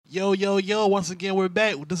Yo, yo, yo, once again, we're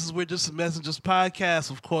back. This is We're Just Messengers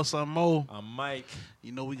podcast. Of course, I'm Mo. I'm Mike.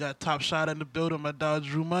 You know, we got Top Shot in the building, my dog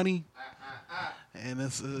Drew Money. And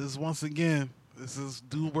this is once again, this is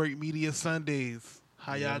Do Work Media Sundays.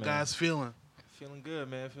 How Yeah, y'all man. guys feeling? Feeling good,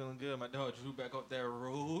 man. Feeling good. My dog Drew back up that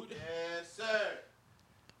road. Yes, sir.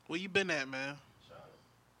 Where you been at, man? Charlotte.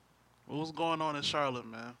 What's going on in Charlotte,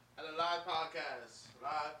 man? At a live podcast.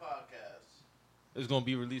 It's going to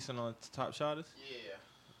be releasing on Top Shotters? Yeah.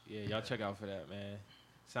 Yeah, y'all check out for that, man.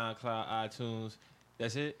 SoundCloud, iTunes.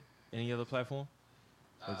 That's it? Any other platform?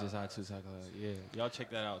 Or just iTunes, SoundCloud? Yeah. Y'all check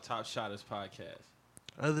that out. Top Shotters podcast.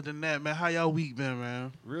 Other than that, man, how y'all week been,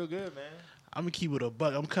 man? Real good, man. I'm going to keep it a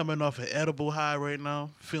buck. I'm coming off an edible high right now.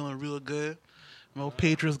 Feeling real good. My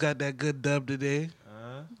Patriots got that good dub today.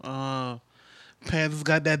 Panthers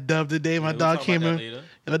got that dub today. My dog came in.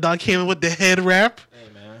 My dog came in with the head wrap.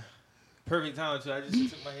 Hey, man. Perfect time, too. I just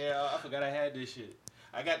took my hair out. I forgot I had this shit.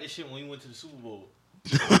 I got this shit when we went to the Super Bowl.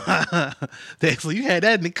 So you had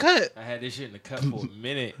that in the cut. I had this shit in the cut for a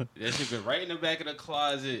minute. That shit been right in the back of the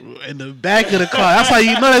closet. In the back of the car. That's how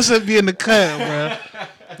you know that should be in the cut, bro.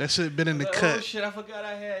 That should been in the cut. Oh shit, I forgot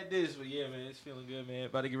I had this. But yeah, man, it's feeling good, man.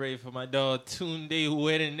 About to get ready for my dog Tunde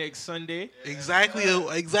wedding next Sunday. Exactly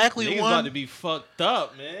Niggas about one. to be fucked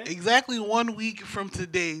up, man. Exactly 1 week from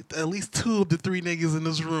today, at least 2 of the 3 niggas in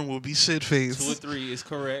this room will be shit faced. 2 or 3 is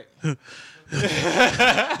correct.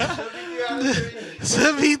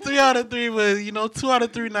 73 out of 3, but you know, 2 out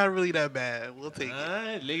of 3 not really that bad. We'll take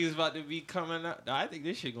it. Niggas about to be coming out. I think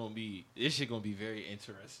this shit gonna be very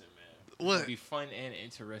interesting, man. What? It's gonna be fun and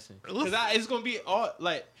interesting. Cause it's gonna be all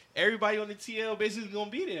like everybody on the TL basically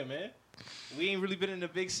gonna be there, man. We ain't really been in a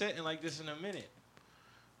big setting like this in a minute.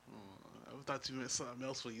 I thought you meant something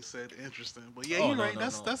else when you said interesting, but yeah, Oh, you're no, right. no,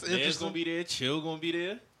 That's no. that's Ned's interesting. gonna be there. Chill gonna be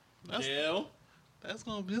there. That's- Chill. This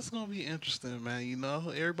gonna be interesting, man. You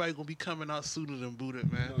know, everybody gonna be coming out suited and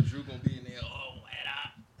booted, man. You know, Drew gonna be in there. Oh, what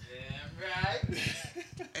up? Yeah,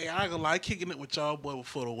 right. Hey, I ain't gonna lie, kicking it with y'all boy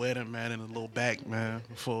before the wedding, man, in a little back, man,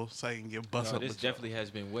 before so I can get bust No, up. this with y'all. definitely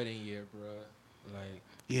has been wedding year, bro. Like,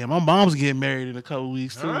 Yeah, my mom's getting married in a couple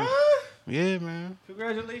weeks too. huh? Yeah, man.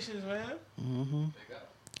 Congratulations, man.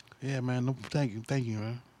 Yeah, man. No, thank you,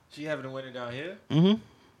 man. She having a wedding down here.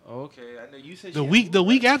 Oh, okay. I know you said The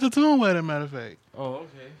week after Tune wedding, matter of fact. Oh,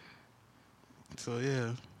 okay. So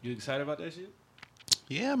yeah, You excited about that shit?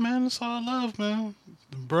 yeah, man. It's all love, man.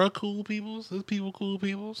 Bruh, cool peoples. His people, cool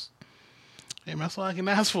peoples. Hey, man, that's all I can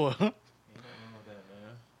ask for. Ain't nothing wrong with that,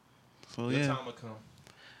 man. So Your yeah. time will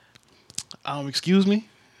come. Excuse me.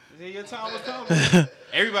 Yeah, your time will come. Man.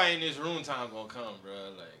 Everybody in this room time gonna come, bro.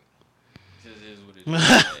 Like, just is what it is.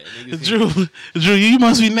 Man. Niggas Drew, you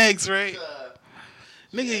must be next, right?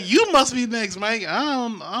 Nigga, Yeah. you must be next, Mike. I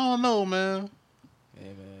don't know, man. Yeah,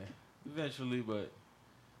 man. Eventually, but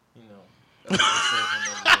you know. That's what I said from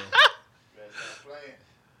the other day. Better stop playing.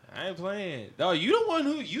 I ain't playing. Dog, you the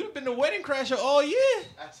one you've been the wedding crasher all year.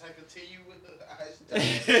 As I continue with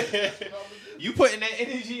the You putting that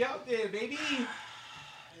energy out there, baby.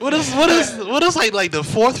 What is like the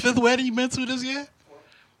 4th, 5th wedding you been to this year?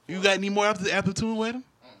 You got any more after Tune wedding?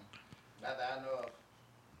 Not that I know of.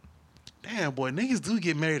 Damn, boy, niggas do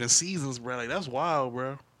get married in seasons, bro. Like that's wild,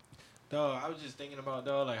 bro. Dog, I was just thinking about,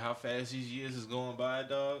 dog, like how fast these years is going by,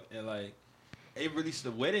 dog. And like,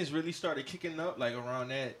 the weddings really started kicking up like around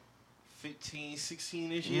that 15,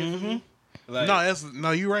 16-ish year for me. Like,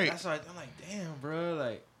 No, you right. that's like, I'm like, damn, bro.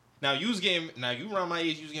 Like, now you around my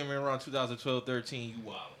age, you was getting married around 2012, 13, you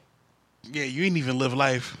wild. Yeah, you ain't even live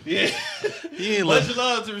life. Yeah. You ain't Much live.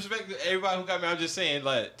 love to respect to everybody who got me. I'm just saying,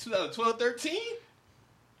 like, 2012, 13?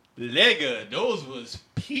 Lega, those was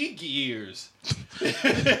peak years.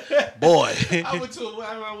 Boy. I went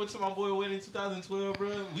to my boy wedding in 2012,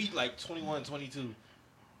 bro. We like 21, 22.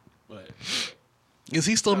 But Is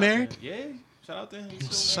he still married? Yeah. Shout out to him. He's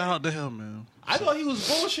still Shout married. out to him, man. I thought he was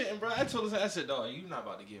bullshitting, bro. I told him, I said, dog, you not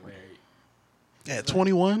about to get married. At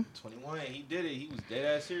 21? 21, he did it. He was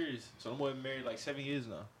dead ass serious. So I'm boy been married like 7 years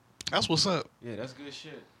now. That's what's up. Yeah, that's good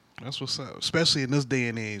shit. That's what's up. Especially in this day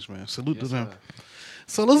and age, man. Salute Yes, to them. sir.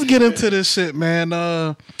 So let's get into this shit, man.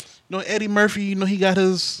 You know, Eddie Murphy, you know, he got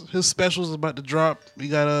his specials about to drop. We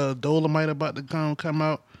got Dolomite about to come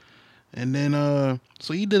out. And then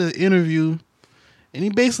so he did an interview and he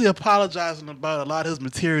basically apologizing about a lot of his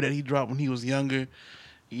material that he dropped when he was younger.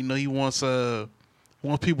 You know, he wants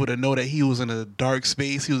people to know that he was in a dark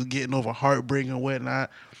space. He was getting over heartbreak and whatnot.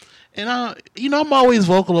 And you know, I'm always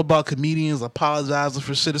vocal about comedians apologizing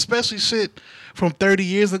for shit, especially shit from 30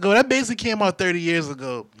 years ago. That basically came out 30 years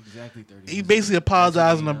ago. Exactly 30 He years basically ago.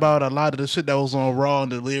 apologizing That's about a lot of the shit that was on Raw and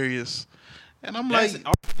Delirious. And I'm That's like,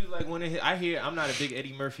 arguably like one of his, I hear. I'm not a big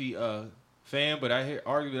Eddie Murphy fan, but I hear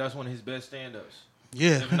arguably that's one of his best stand-ups,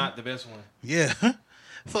 yeah, if not the best one. yeah.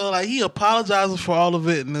 So like he apologizes for all of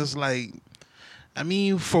it, and it's like, I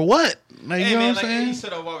mean, for what? Like, Hey you know man, what like I'm Eddie saying?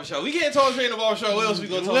 said on barbershop, we can't talk straight in the barbershop. What else we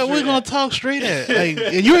gonna talk Well, straight we're gonna at? talk straight at. Like,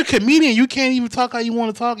 and you're a comedian. You can't even talk how you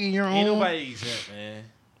want to talk in your Ain't own. nobody exempt, man.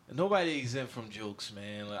 Nobody exempt from jokes,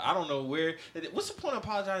 man. Like, I don't know where. What's the point of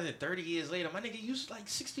apologizing 30 years later? My nigga, you like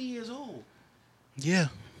 60 years old. Yeah,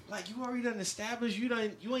 Like you already done established. You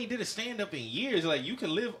ain't did a stand up in years. Like you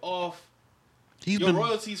can live off he's your been.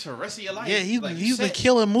 royalties for the rest of your life. Yeah, he's like, he's been set.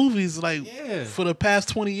 killing movies like Yeah. for the past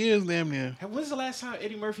 20 years, damn near. And when's the last time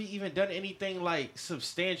Eddie Murphy even done anything like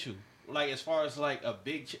substantial? Like as far as like a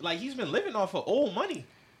big, like he's been living off of old money.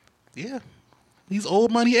 Yeah, he's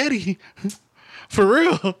old money Eddie, for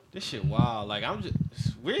real. This shit wild. Like I'm just,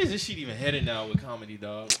 where is this shit even headed now with comedy,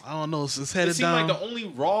 dog? I don't know. It's It headed seems down. like the only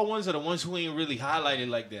raw ones are the ones who ain't really highlighted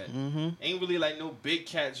like that. Mm-hmm. Ain't really like no big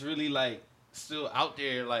cats really like still out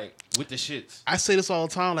there like with the shits. I say this all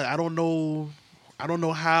the time. Like I don't know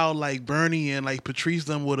how like Bernie and like Patrice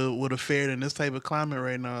them would have fared in this type of climate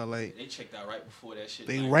right now. Like They checked out right before that shit.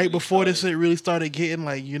 they like, right really before this started. shit really started getting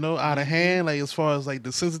like out of hand. Like as far as like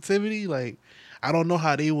the sensitivity, like I don't know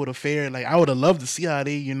how they would have fared. Like I would have loved to see how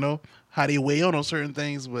they how they weigh on certain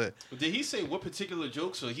things, but But did he say what particular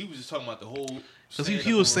jokes, or he was just talking about the whole? because he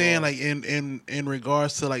stand-up was saying overall? like in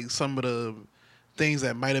regards to like some of the things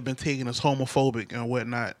that might have been taken as homophobic and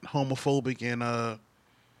whatnot, homophobic and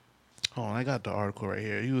hold on, I got the article right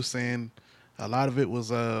here. He was saying a lot of it was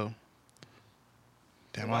damn,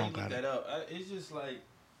 Why I you don't got look it. that up? It's just like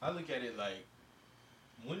I look at it like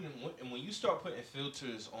when you start putting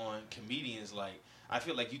filters on comedians, like I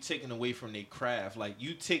feel like you taking away from their craft. Like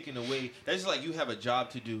you taking away. That's just like you have a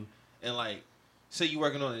job to do, and like say you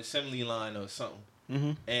working on an assembly line or something,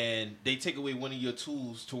 Mm-hmm. and they take away one of your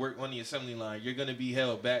tools to work on the assembly line. You're gonna be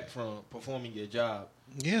held back from performing your job.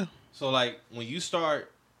 Yeah, So like when you start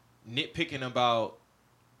nitpicking about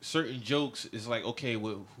certain jokes, it's like, okay,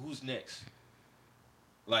 well, who's next?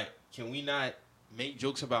 Like, can we not make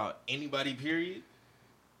jokes about anybody? Period.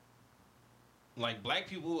 Like black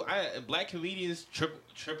people, black comedians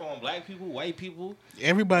trip on black people, white people.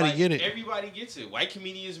 everybody Like, get it. Everybody gets it. White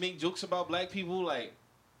comedians make jokes about black people. Like,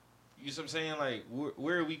 you know what I'm saying? Like,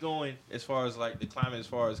 where are we going as far as like the climate, as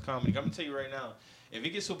far as comedy? I'm gonna tell you right now, if it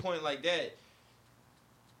gets to a point like that,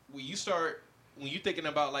 when you thinking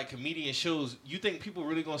about like comedian shows, you think people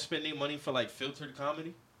really gonna spend their money for like filtered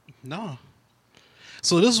comedy? No.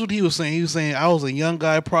 So this is what he was saying. He was saying, I was a young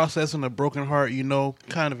guy processing a broken heart,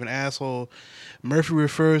 kind of an asshole. Murphy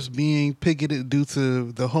refers being picketed due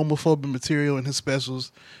to the homophobic material in his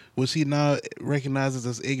specials, which he now recognizes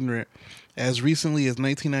as ignorant. As recently as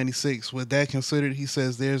 1996, with that considered, he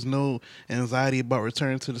says there's no anxiety about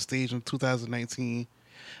returning to the stage in 2019.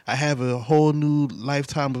 I have a whole new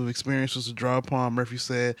lifetime of experiences to draw upon, Murphy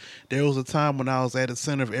said. There was a time when I was at the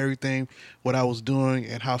center of everything, what I was doing,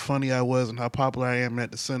 and how funny I was and how popular I am at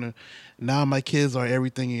the center. Now my kids are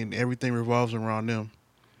everything, and everything revolves around them.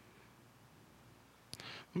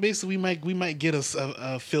 Basically, we might get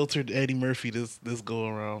a filtered Eddie Murphy this go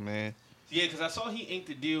around, man. Yeah, because I saw he inked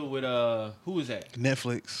a deal with who was that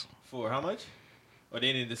Netflix. for? How much? Or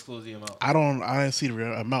they didn't disclose the amount. I didn't see the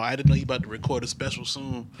real amount. I didn't know he about to record a special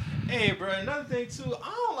soon. Hey, bro. Another thing too,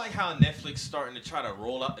 I don't like how Netflix starting to try to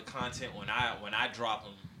roll out the content when I drop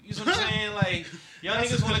them. You know what I'm saying? Like, y'all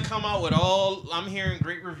niggas want to come out with all. I'm hearing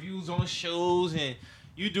great reviews on shows, and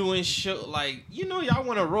you doing show like y'all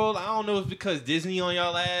want to roll. I don't know if it's because Disney on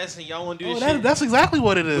y'all ass and y'all want to do this shit. That's exactly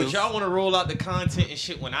what it is. But y'all want to roll out the content and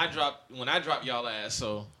shit when I drop y'all ass.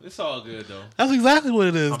 So it's all good though. That's exactly what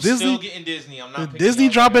it is. I'm Disney still getting Disney. I'm not picking Disney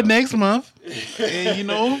y'all drop back it up. next month,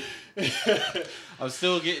 and I'm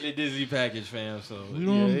still getting the Disney package, fam. So We yeah,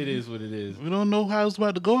 don't- it is what it is. we don't know how it's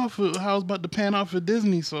about to go off. How it's about to pan out for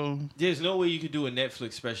Disney. So There's no way you could do a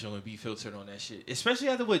Netflix special and be filtered on that shit. Especially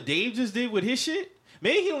after what Dave just did with his shit.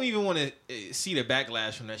 Maybe he don't even want to see the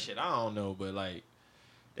backlash from that shit. I don't know, but like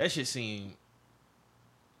that shit seemed.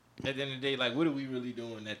 At the end of the day, like, what are we really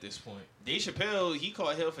doing at this point? Dave Chappelle, he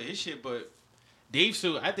caught hell for his shit, but Dave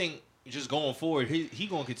still, I think, just going forward, he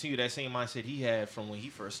gonna continue that same mindset he had from when he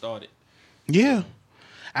first started. yeah,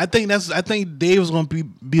 I think Dave's gonna be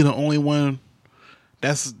the only one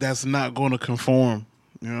that's not going to conform.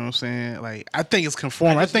 You know what I'm saying? Like I think it's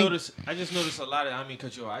conform. I think I just noticed a lot of. I mean,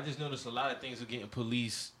 cut you off. I just noticed a lot of things are getting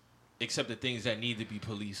policed, except the things that need to be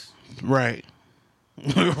policed. right,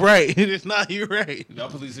 right. It's not you right. Y'all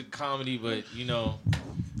policing comedy, but you gonna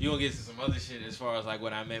get to some other shit as far as like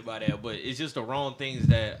what I meant by that. But it's just the wrong things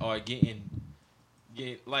that are getting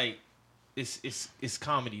like it's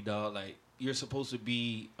comedy, dog. Like you're supposed to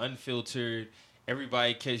be unfiltered.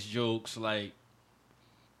 Everybody catch jokes. Like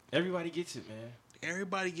everybody gets it, man.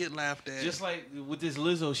 Everybody get laughed at. Just like with this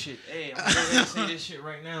Lizzo shit. Hey, I'm gonna say this shit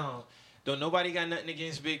right now. Don't nobody got nothing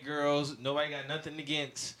against big girls. Nobody got nothing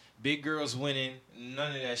against big girls winning.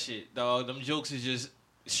 None of that shit, dog. Them jokes is just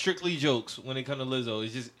strictly jokes when it come to Lizzo.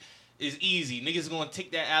 It's easy. Niggas gonna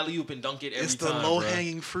take that alley oop and dunk it every time. It's the low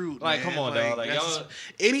hanging fruit. Like, man. come on, dog. Like y'all.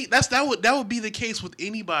 That would be the case with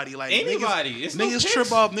anybody. Like Anybody.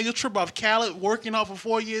 Niggas trip off Khaled working off for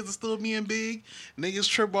 4 years and still being big. Niggas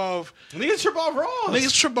trip off Ross.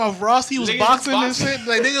 Niggas trip off Ross. He was Niggas boxing and boxing. shit.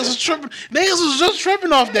 Like niggas was tripping. Niggas was just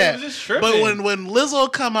tripping off that. was just tripping. But when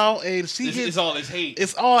Lizzo come out and she It's gets all his hate.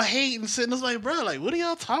 it's all hate and shit. And it's like, bro, like what are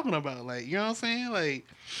y'all talking about? Like, you know what I'm saying? Like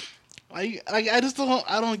I just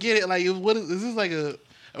don't get it. Like, what is this like a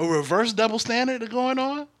reverse double standard going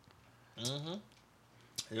on? Mm-hmm.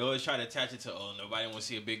 They always try to attach it to, nobody want to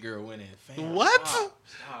see a big girl winning. Fam, What? Stop.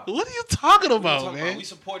 What are you talking What are about, you talking man? about? We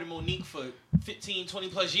supported Monique for 15, 20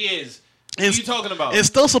 plus years. And What are you talking about? And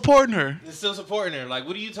still supporting her. And still supporting her. Like,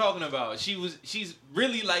 what are you talking about? She's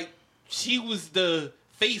really like, she was the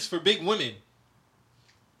face for big women.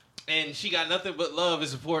 And she got nothing but love and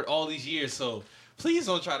support all these years, so please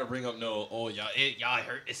don't try to bring up y'all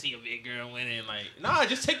hurt to see a big girl winning. Like, nah,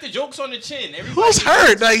 just take the jokes on the chin. Who's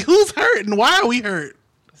hurt? Like, who's hurt and why are we hurt?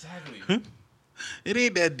 Exactly. It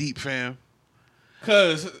ain't that deep, fam.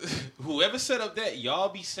 Cause whoever set up that, y'all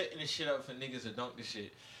be setting the shit up for niggas to dunk the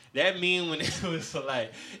shit. That mean when it was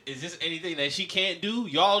like, is this anything that she can't do?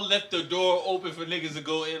 Y'all left the door open for niggas to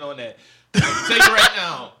go in on that. I can tell you right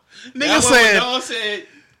now. Y'all said,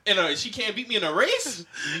 she can't beat me in a race?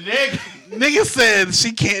 Nigga said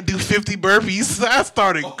she can't do 50 burpees.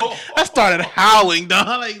 I started howling, dog.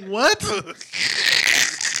 Like, what?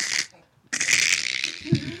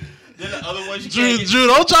 Then the other one, Drew,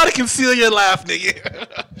 don't try to conceal your laugh,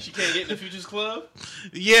 nigga. She can't get in the Futures Club?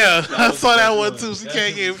 Yeah, I saw that one too. She That can't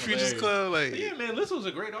shit get in was Futures hilarious. Club. Like, Yeah, man, Lizzo's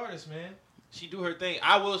a great artist, man. She do her thing.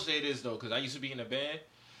 I will say this, though, because I used to be in a band.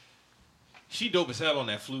 She dope as hell on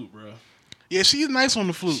that flute, bro. yeah, she's nice on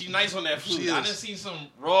the flute. She nice on that flute. She I is. done seen some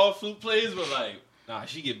raw flute plays, but like, nah,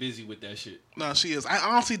 she get busy with that shit. No, she is. I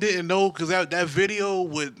honestly didn't know because that video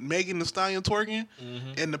with Megan Thee Stallion twerking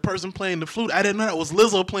and the person playing the flute, I didn't know that was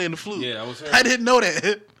Lizzo playing the flute. Yeah, that was her. I didn't know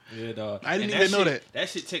that. Yeah, dog. I didn't And even know shit- that. That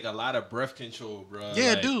shit take a lot of breath control, bro. Yeah,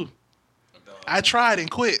 like, dude. dog. I tried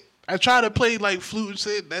and quit. I tried to play like flute and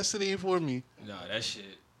shit. That shit ain't for me. Nah, that shit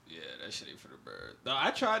ain't for the bird. No,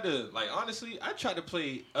 I tried to, honestly, I tried to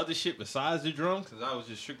play other shit besides the drum because I was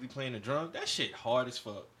just strictly playing the drum. That shit hard as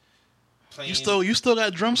fuck. Playing, You still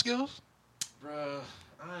got drum skills? Bruh,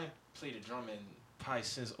 I ain't played the drum in probably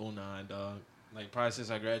since 09, dog. Like, probably since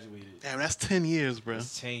I graduated. Damn, that's 10 years, bro.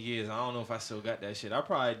 It's 10 years. I don't know if I still got that shit. I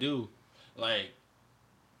probably do. Like,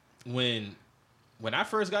 when I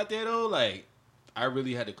first got there, though, like, I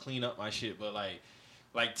really had to clean up my shit. But,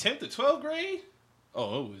 like 10th to 12th grade?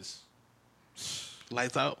 Oh, it was...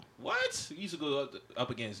 Lights out. What? We used to go up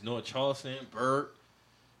against North Charleston, Burt.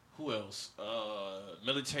 Who else?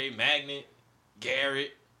 Military Magnet,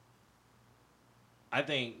 Garrett. I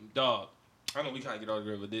think, dog, I know we kind of get all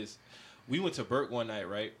the with this. We went to Burt one night,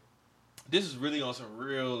 right? This is really on some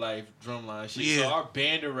real life drumline shit. Yeah. So our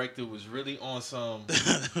band director was really on some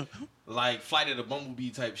like Flight of the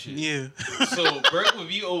Bumblebee type shit. Yeah. So Burt would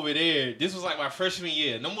be over there. This was like my freshman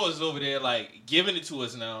year. Them boys was over there like giving it to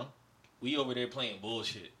us now. We over there playing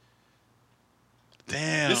bullshit.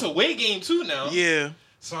 Damn. This away game too now. Yeah.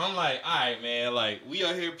 So I'm like, all right, man. Like we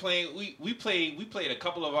out here playing. We played a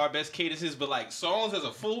couple of our best cadences, but like songs as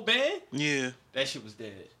a full band, Yeah. that shit was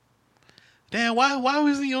dead. Damn, why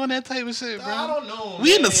was he on that type of shit, bro? I don't know.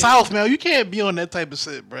 We in the man. South, man. You can't be on that type of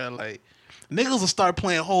shit, bro. Like, niggas will start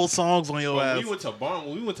playing whole songs on your Bro, ass. when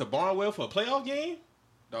we went to Barnwell for a playoff game,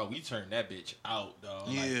 dog, we turned that bitch out, dog.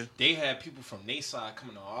 Yeah. Like, they had people from their side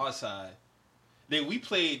coming on our side. Then we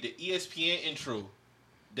played the ESPN intro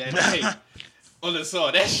that night on the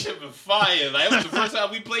song. That shit was fire. Like, that was the first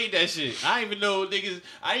time we played that shit. I didn't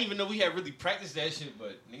even know we had really practiced that shit,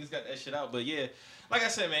 but niggas got that shit out. But yeah, like I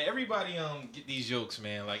said, man, everybody get these jokes,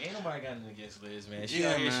 man. Like, ain't nobody got nothing against Liz, man. She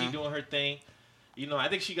Yeah, out here, man. she doing her thing. You know, I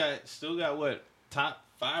think she still got what, top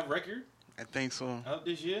 5 record I think so. out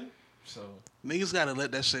this year. So Niggas gotta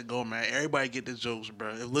let that shit go, man. Everybody get the jokes,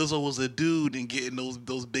 bro. If Lizzo was a dude and getting those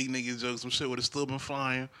big nigga jokes, some shit would have still been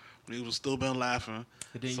flying. We would have still been laughing.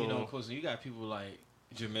 but then So- you know, of course, you got people like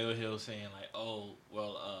Jamil Hill saying like, "Oh,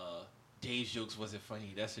 well, Dave's jokes wasn't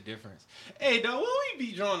funny. That's the difference." Hey, dog, when we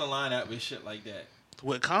be drawing the line out with shit like that?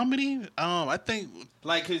 With comedy, I think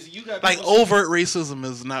Like, cause you got like people- overt racism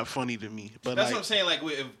is not funny to me. But That's like, what I'm saying. Like,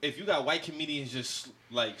 if you got white comedians just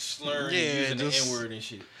like slurring Yeah, and using just- the N-word and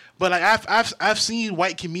shit. but like I've seen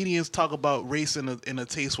white comedians talk about race in a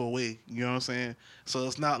tasteful way. You know what I'm saying? So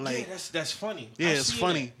it's not like Yeah, that's funny. yeah, I've it's seen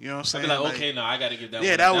funny. that. You know what I'm I'd saying? be like, okay, no, I gotta give that.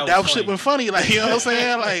 Yeah, one. that shit funny. was funny. Like, you know what I'm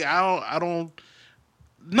saying? Like, I don't.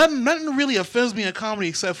 Nothing really offends me in comedy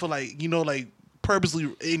except for like, like purposely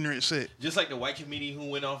ignorant shit. Just like the white comedian who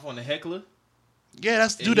went off on the heckler. Yeah,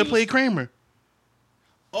 that's the And dude he that played Kramer.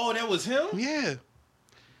 Oh, that was him. Yeah,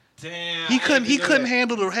 Damn. he I couldn't didn't know couldn't that.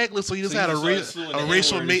 handle the heckler, so he just So he had just started slewing the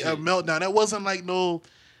racial N-word and shit. meltdown. That wasn't like no,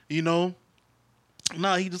 no,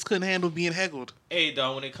 he just couldn't handle being heckled. Hey,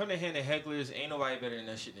 dog. When it come to handing hecklers, ain't nobody better than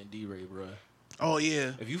that shit than D-Ray, bro. Oh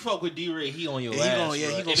yeah, If you fuck with D-Ray, he on your Yeah, ass. he gonna- bro. he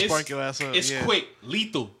gonna And spark your ass up, It's yeah. quick,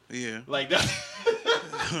 lethal. yeah. Like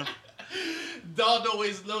that. Dog don't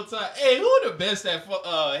waste no time. Hey, who the best at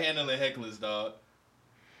handling hecklers, dog?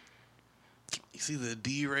 It's either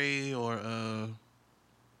D-Ray or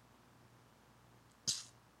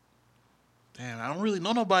damn, I don't really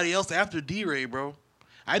know nobody else after D-Ray, bro.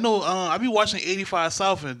 I know I be watching 85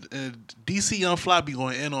 South and DC Young Fly be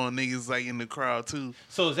going in on niggas like in the crowd too.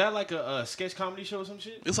 So is that like a sketch comedy show or some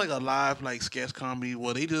shit? It's like a live like sketch comedy.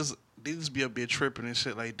 Well, they just be up there tripping and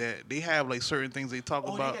shit like that. They have like certain things they talk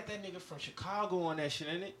Oh, about. they got that nigga from Chicago on that shit,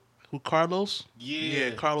 ain't it? Who, Carlos?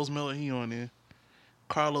 Yeah. Carlos Miller, he on there.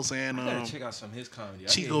 Carlos and I gotta check out some of his comedy. I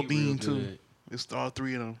Chico think he real Bean too. good. It's all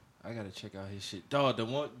three of them. I gotta check out his shit. Dog, the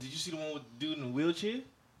one. Did you see the one with the dude in the wheelchair?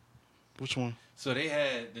 Which one? So they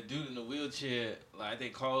had the dude in the wheelchair. Like I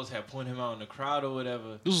think Carlos had pointed him out in the crowd or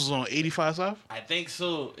whatever. This was on 85 South? I think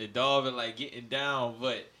so. And dog been like getting down,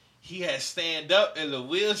 but he had stand up in the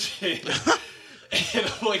wheelchair. And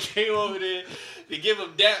the boy came over there to give him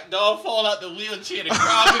that. Dog fall out the wheelchair. The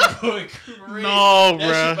crowd been going crazy. No, that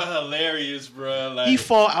bruh. shit was hilarious, bro. Like He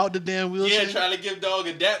fall out the damn wheelchair? yeah, trying to give dog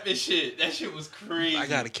a dap and shit. That shit was crazy. I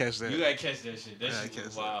gotta catch that. You gotta catch that shit. That I gotta shit was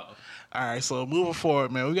catch that. wild. All right, so moving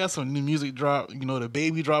forward, man, we got some new music drop. The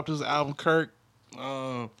Baby dropped his album, Kirk.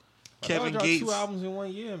 Kevin dropped Gates. 2 albums in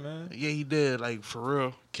 1 year, man. Yeah, he did, like, for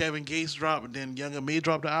real. Kevin Gates dropped, and then Young May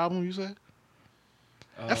dropped the album, you said?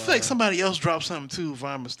 I feel like somebody else dropped something, too, if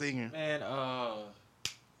I'm mistaken. Man,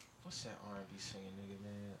 what's that R&B singing nigga,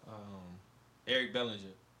 man? Eric Bellinger.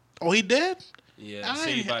 Oh, he did? Yeah, I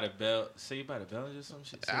Saved ain't- by the Bell, Saved by the Bellinger or some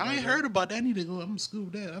shit. Saved by I ain't the heard about that. I need to go. I'm going to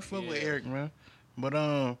scoop that. I fuck with Yeah. Eric, man. But,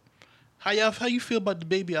 how you feel about the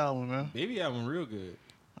Baby album, man? Bell. Baby album real good.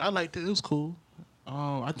 I liked it. It was cool.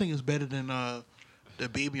 I think it's better than the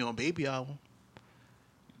Baby on Baby album.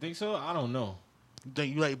 You think so? I don't know. You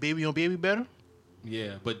think you like Baby on Baby better?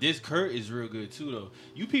 Yeah, but this Kurt is real good too, though.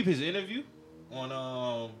 You peep his interview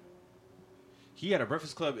on he had a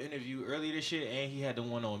Breakfast Club interview earlier this year, and he had the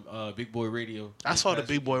one on Big Boy Radio. I saw the Last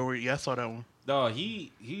Big Boy. Yeah, I saw that one. Dog,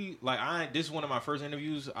 he like this is one of my first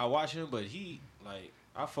interviews I watched him, but he like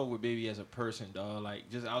I fuck with Baby as a person, dog. Like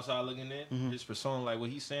just outside looking in, Mhm. his persona, like what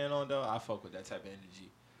he's saying on, dog. I fuck with that type of energy.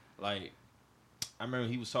 Like I remember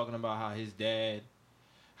he was talking about how his dad,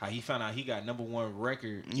 how he found out he got #1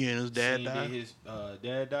 record. Yeah, and his dad same day died. His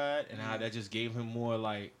dad died, and how that just gave him more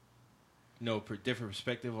like, different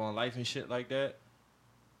perspective on life and shit like that.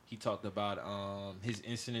 He talked about his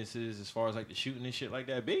incidences as far as like the shooting and shit like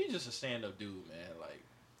that. Baby's just a stand up dude, man. Like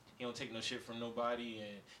he don't take no shit from nobody,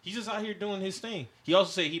 and he's just out here doing his thing. He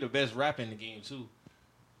also said he the best rapper in the game too.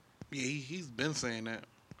 Yeah, he's been saying that.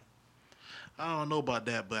 I don't know about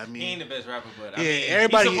that, but I mean, He ain't the best rapper, but yeah, I mean,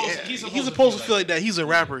 everybody. he's He's supposed to feel like that. He's a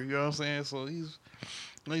rapper. You know what I'm saying? So he's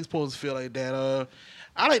supposed to feel like that.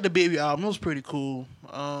 I like the Baby album. It was pretty cool.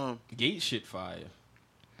 Gate shit fire.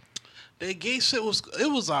 The Gates shit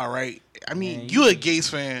was all right. I mean, Man, you a Gates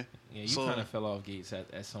fan. Yeah, you So- kind of fell off Gates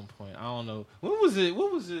at some point. I don't know. What was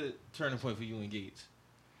the turning point for you and Gates?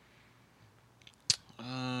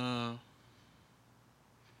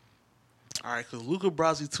 All right, because Luca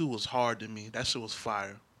Brasi 2 was hard to me. That shit was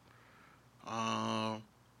fire.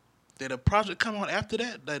 Did a project come on after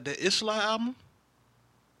that? The Ishla album?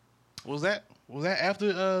 Was that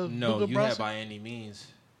after No, Luca you Brasi? had By Any Means.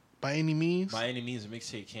 By Any Means? By Any Means, the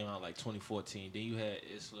mixtape came out like 2014. Then you had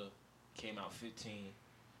Isla, came out 15.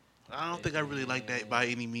 I don't think I really like that By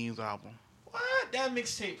Any Means album. What? That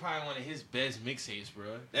mixtape probably one of his best mixtapes, bro.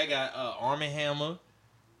 That got Arm & Hammer,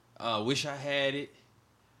 Wish I Had It.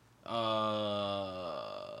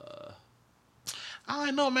 I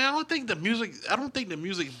don't know, man. I don't think the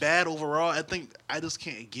music bad overall. I think I just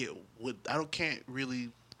can't can't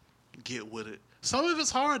really get with it. Some of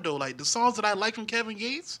it's hard though. Like the songs that I like from Kevin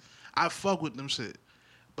Gates, I fuck with them shit.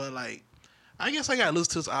 But like, I guess I gotta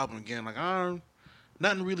listen to this album again. Like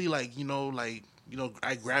nothing really like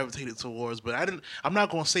I gravitated towards. But I'm not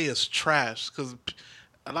gonna say it's trash because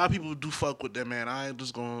a lot of people do fuck with that, man. I ain't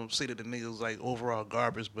just gonna say that the niggas like overall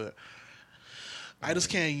garbage, but I just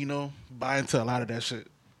can't buy into a lot of that shit.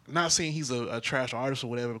 Not saying he's a trash artist or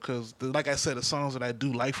whatever, because like I said, the songs that I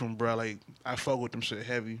do like from bro, like I fuck with them shit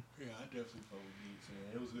heavy. Yeah, I definitely fuck with Beats,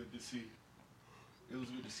 man. It was good to see. It was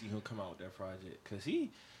good to see him come out with that project, cause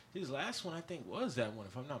his last one I think was that one,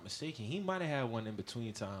 if I'm not mistaken. He might have had one in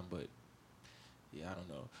between time, but yeah, I don't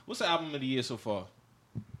know. What's the album of the year so far?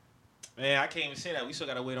 Man, I can't even say that. We still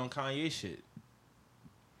gotta wait on Kanye shit.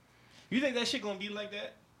 You think that shit gonna be like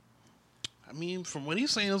that? I mean, from what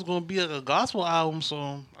he's saying, it's gonna be like a gospel album.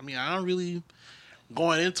 So I mean, I don't really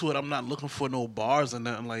going into it. I'm not looking for no bars or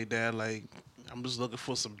nothing like that. Like I'm just looking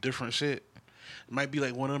for some different shit. It might be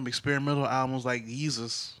like one of them experimental albums like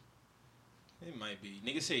Yeezus. It might be.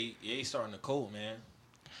 Niggas say he starting to cold, man.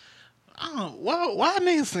 I don't know. Why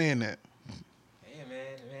niggas saying that? Hey,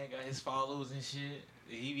 man, the man got his followers and shit.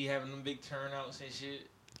 He be having them big turnouts and shit.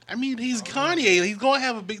 I mean, he's Kanye. He's gonna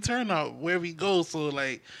have a big turnout wherever he goes. So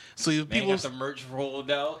if Man got the merch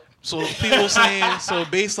rolled out. So people saying,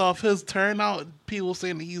 based off his turnout, people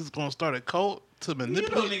saying that he's gonna start a cult to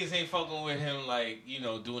manipulate. Niggas ain't fucking with him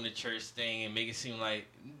doing the church thing and make it seem like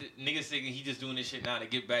niggas thinking he just doing this shit now to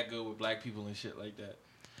get back good with black people and shit like that.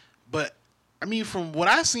 But I mean, from what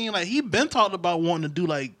I seen, like he been talked about wanting to do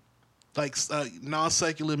like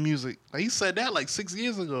non-secular music. Like he said that like 6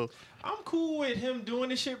 years ago. I'm cool with him doing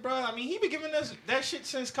this shit, bro. I mean, he been giving us that shit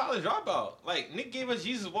since College Dropout. Like, Nick gave us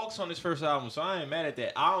Jesus Walks on his first album, so I ain't mad at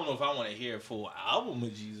that. I don't know if I want to hear a full album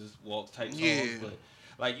of Jesus Walks type songs, but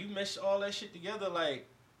like you meshed all that shit together, like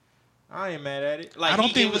I ain't mad at it. Like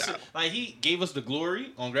he gave us the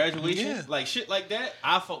glory on Graduation, like shit like that.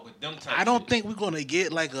 I fuck with them type. I don't think we're gonna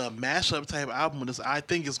get like a mashup type album. I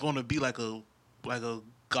think it's gonna be like a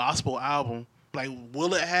gospel album. Like,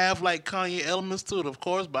 will it have like Kanye elements to it? Of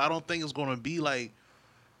course, but I don't think it's gonna be like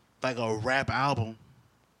a rap album.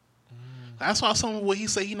 I saw something where he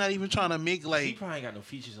said he not even trying to make like. He probably ain't got no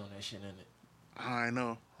features on that shit in it. I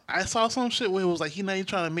know. I saw some shit where it was like he not even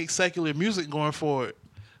trying to make secular music going forward.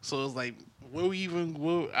 So it's like, I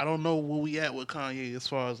don't know where we at with Kanye as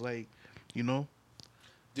far as like, Does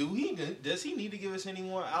he need to give us any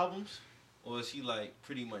more albums, or is he like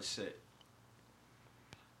pretty much set?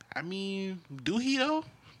 I mean, do he though?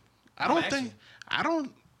 I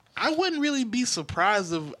wouldn't really be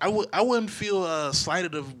surprised if I wouldn't feel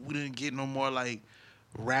slighted if we didn't get no more like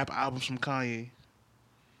rap albums from Kanye.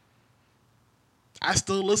 I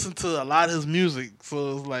still listen to a lot of his music,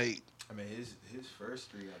 so it's like. I mean, his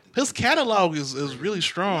first three, I think. His catalog is really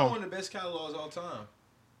strong. He's one of the best catalogs all time,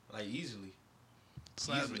 like easily.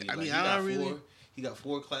 So, easily. I mean, I don't really. He got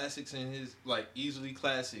 4 classics in his, like, easily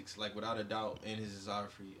classics, like, without a doubt, in his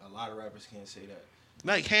discography. A lot of rappers can't say that.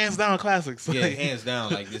 Like, hands down classics. Yeah, hands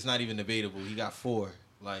down. Like, it's not even debatable. He got 4.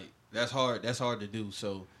 Like, that's hard to do.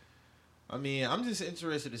 So, I mean, I'm just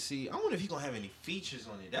interested to see. I wonder if he's going to have any features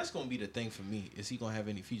on it. That's going to be the thing for me. Is he going to have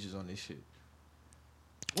any features on this shit?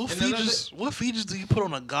 What features do you put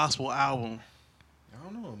on a gospel album? I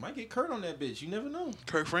don't know. Might get Kurt on that bitch. You never know.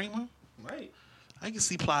 Kirk Franklin? Might. I can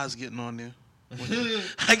see Plies getting on there.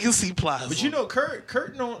 I can see Plies. But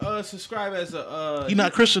Kurt don't subscribe as a. He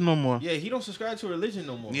not Christian no more. Yeah, he don't subscribe to a religion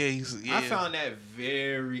no more. Yeah, I found that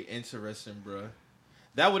very interesting, bro.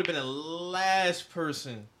 That would have been the last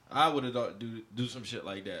person I would have thought do some shit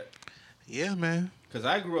like that. Yeah, man. Cause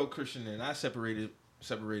I grew up Christian and I separated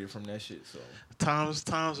from that shit. So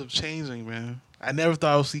times are changing, man. I never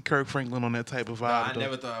thought I would see Kirk Franklin on that type of vibe. I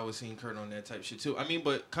never thought I would see Kurt on that type of shit too. I mean,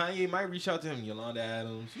 but Kanye might reach out to him, Yolanda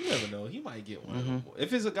Adams. You never know. He might get one of them.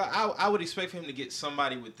 If it's a guy, I would expect for him to get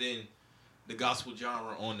somebody within the gospel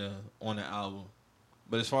genre on the album.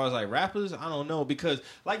 But as far as like rappers, I don't know, because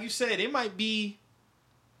like you said, it might be.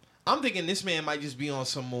 I'm thinking this man might just be on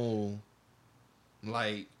some old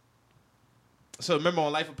like. So remember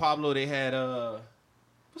on Life of Pablo they had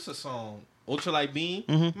what's the song? Ultralight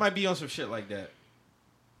Beam? Might be on some shit like that.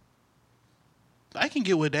 I can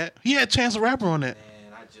get with that. He had Chance the Rapper on that.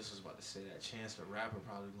 Man, I just was about to say that. Chance the Rapper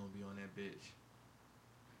probably gonna be on that bitch.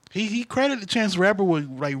 He credited Chance the Rapper with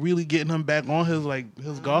like really getting him back on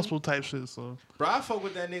his gospel type shit. So, bro, I fuck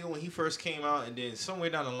with that nigga when he first came out, and then somewhere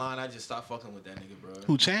down the line, I just stopped fucking with that nigga, bro.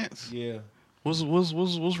 Who, Chance? Yeah. What's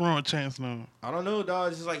wrong with Chance now? I don't know, dog.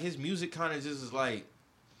 It's just like his music kind of just is like.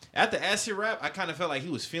 After acid rap, I kind of felt like he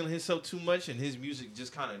was feeling himself too much, and his music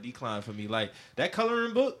just kind of declined for me. Like that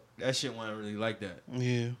Coloring Book, that shit wasn't really like that.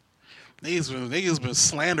 Yeah, niggas been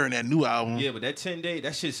slandering that new album. Yeah, but that 10 Day,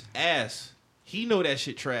 that shit's ass. He know that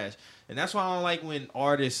shit trash. And that's why I don't like when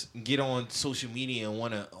artists get on social media and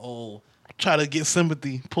want to, try to get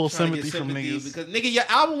sympathy, pull trying to sympathy get from sympathy niggas. because nigga, your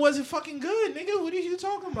album wasn't fucking good, nigga. What are you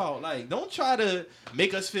talking about? Like, don't try to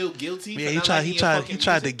make us feel guilty. Yeah, for he not tried. liking He your tried. fucking He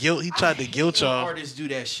tried to music. guilt. He tried to guilt When y'all. artists do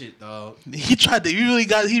that shit, dog. He tried to.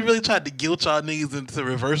 He really tried to guilt y'all niggas into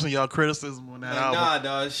reversing y'all criticism on that Like, album. nah,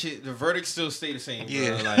 dog. Shit, the verdict still stay the same, bro.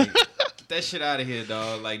 Yeah. Like, get that shit out of here,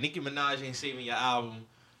 dog. Like, Nicki Minaj ain't saving your album.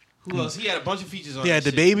 Who else? He had a bunch of features on. He had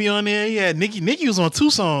that the shit. baby on there. Yeah, Nicki was on 2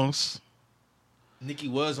 songs. Nicki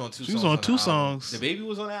was on 2 songs. She was on the 2 album. songs. The baby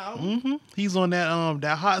was on that album. He's on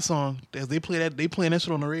that hot song. They playing that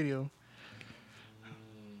shit on the radio.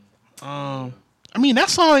 I mean that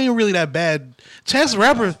song ain't really that bad. Chance the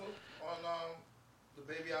Rapper, On the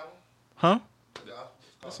Baby album. huh?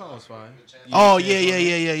 That song was fine. Oh Chance yeah, on yeah, it?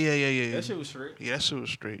 yeah, yeah, yeah, yeah, yeah. That shit was straight. Yeah, that shit was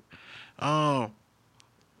straight.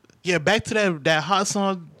 Yeah, back to that hot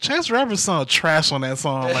song. Chance the Rapper sound trash on that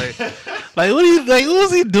song. Like what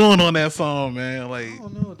was he doing on that song, man? Like I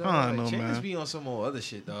don't know, dog. I don't know, Chance man. be on some more other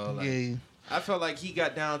shit, dog. Like, Yeah, I felt like he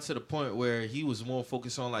got down to the point where he was more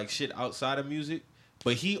focused on like shit outside of music,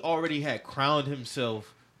 but he already had crowned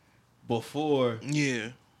himself before yeah.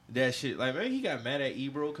 that shit. Like, maybe he got mad at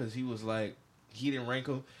Ebro because he was like, he didn't rank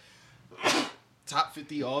him top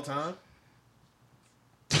 50 all time.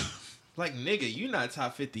 Like, nigga, you not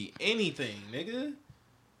top 50 anything, nigga.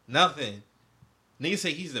 Nothing. Niggas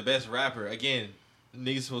say he's the best rapper. Again,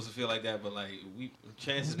 niggas supposed to feel like that, but like,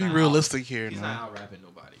 chances Let's be realistic here, He's man. not out rapping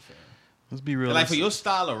nobody, fam. Let's be And realistic. like, for your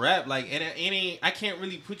style of rap, like, I can't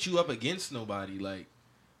really put you up against nobody. Like,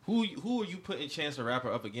 who are you putting Chance the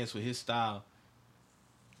Rapper up against with his style?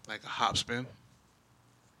 Like a hop spin.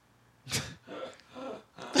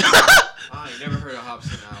 I ain't never heard a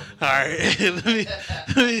Hobson album. All right, let me.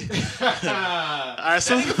 All right,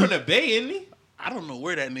 so That nigga from the Bay, isn't he? I don't know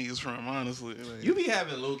where that nigga's from, honestly. Like, You be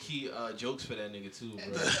having low key jokes for that nigga too,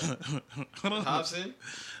 bro. I don't know. Hobson.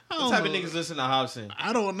 I What don't type of know. niggas listen to Hobson?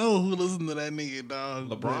 I don't know who listens to that nigga, dog.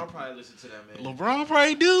 LeBron probably listen to that man. LeBron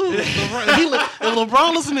probably do. If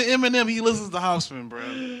LeBron listen to Eminem, he listens to Hopsman, bro.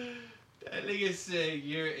 That nigga said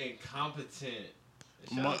you're incompetent.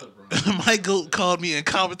 Shout out to LeBron. My goat called me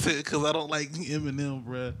incompetent because I don't like Eminem,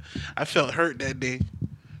 bro. I felt hurt that day.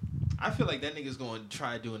 I feel like that nigga's going to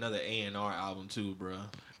try to do another A&R album too, bro.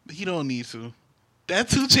 He don't need to. That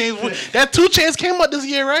 2 Chainz came out this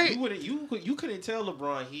year, right? You couldn't tell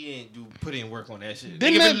LeBron he ain't put in work on that shit.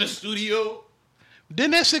 Didn't Nigga that- been in the studio.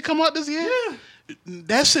 Didn't that shit come out this year? Yeah.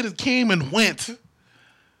 That shit came and went.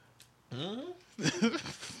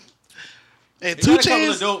 And It 2 got a couple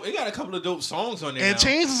of Chainz dope. It got a couple of dope songs on there. and now.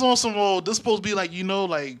 Chainz is on some old. This supposed to be like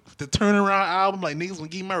like the turnaround album. Like niggas gonna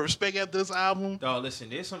give me my respect after this album. Dog,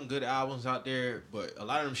 listen, there's some good albums out there, but a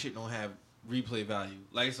lot of them shit don't have replay value.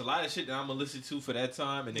 Like, it's a lot of shit that I'm gonna listen to for that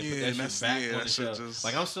time, and then put Yeah, that and shit that's- back yeah, on that the shit shelf. just-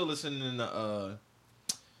 Like, I'm still listening to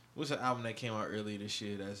what's the album that came out earlier this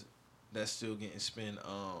year that's still getting spin.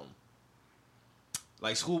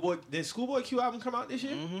 Like Schoolboy. Did Schoolboy Q album come out this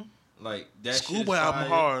year? Mm-hmm. Like that. Schoolboy shit is album fire.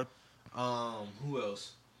 hard. Who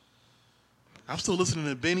else? I'm still listening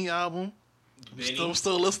to Benny album. Benny? I'm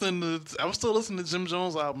still listening to Jim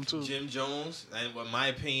Jones album too. Jim Jones, and in my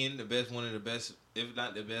opinion, one of the best, if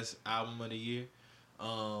not the best album of the year.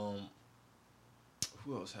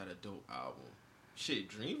 Who else had a dope album? Shit,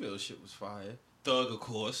 Dreamville shit was fire. Thug, of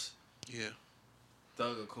course. Yeah,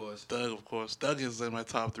 Thug, of course. Doug, of course. Doug is in my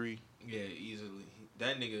top 3 Yeah, easily.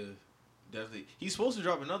 That nigga definitely. He's supposed to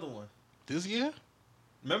drop another one. this year.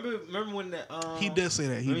 Remember when that He did say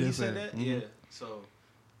that. He remember did say said that. that. Mhm. Yeah. So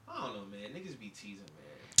I don't know, man. Niggas be teasing,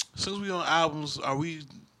 man. Since we on albums,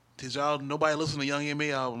 did y'all nobody listen to Young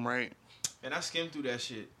M.A. album, right? And I skimmed through that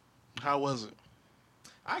shit. How was it?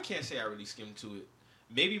 I can't say I really skimmed to it.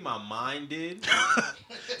 Maybe my mind did.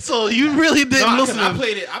 So you really didn't No, 'cause listen. I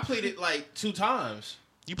played it like 2 times.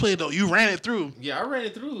 You ran it through, Yeah, I ran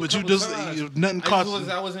it through. but nothing caught you.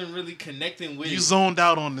 I wasn't really connecting with You it. zoned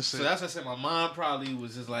out on this So shit. that's what I said. My mind probably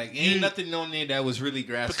was just like, ain't nothing on there that was really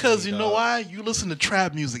grasping Because me, you know dog. why? You listen to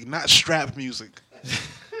trap music, not strap music.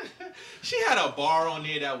 She had a bar on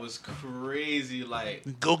there that was crazy.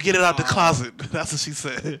 Like, Go get it out the closet. That's what she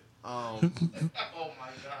said. Oh my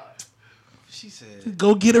god. she said,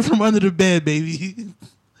 Go get it from under the bed, baby. keep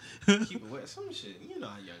it wet. Some shit. You know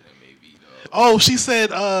how young that may be, dog. Oh, she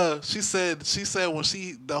said when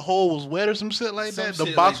the hole was wet or some shit like Some that. The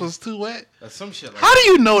shit box like- was too wet. Some shit like How do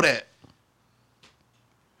you know that?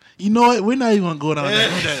 You know what? We're not even gonna go down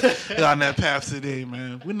down that path today,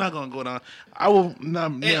 man. We're not gonna go down. I will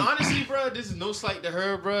not. And honestly, bro, this is no slight to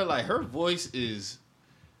her, bro. Like, her voice is,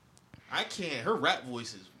 her rap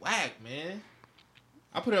voice is whack, man.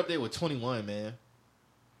 I put it up there with 21, man.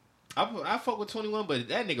 I fuck with 21, but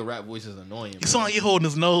that nigga rap voice is annoying. You sound like you holding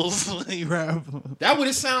his nose when he rap. That would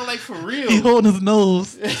it sound like for real. He holding his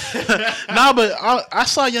nose. Nah, but I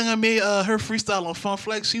saw Young M.A. Her freestyle on Fun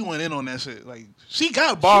Flex. She went in on that shit. Like she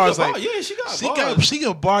got bars. She got bars. She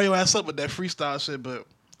can bar your ass up with that freestyle shit. But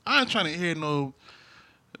I ain't trying to hear no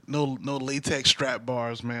latex strap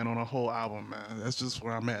bars, man, on a whole album, man. That's just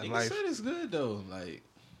where I'm at in Nigga life. said it's good though. Like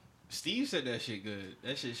Steve said that shit good.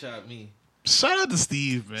 That shit shocked me. Shout out to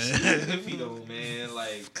Steve, man. Iffy though, man.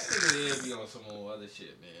 Like that nigga be on some old other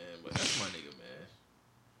shit, man. But that's my nigga, man.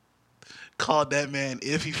 Called that man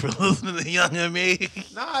iffy for listening to Young M.A.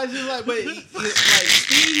 Nah, it's just like, but like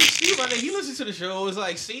Steve, my nigga, he listens to the show. It's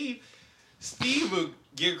like Steve will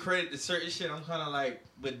give credit to certain shit. I'm kind of like,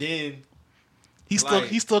 but then He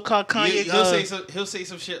still called Kanye. He'll say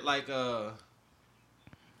some shit like we'll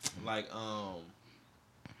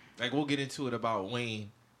get into it about Wayne.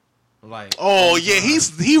 Like, oh yeah,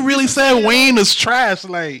 he really said Wayne is trash.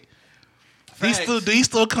 Like he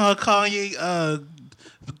still call Kanye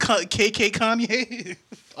KK Kanye.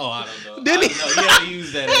 Oh, I don't know. Didn't he? He had to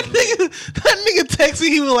use that. that nigga texted.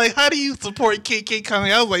 He was like, "How do you support KK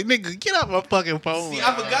Kanye?" I was like, "Nigga, get out my fucking phone." See,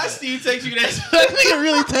 I forgot Steve texted you that. That nigga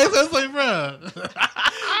really texted. I was like, bro.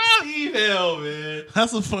 Steve, hell, man.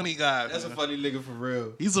 That's a funny guy. That's man. a funny nigga for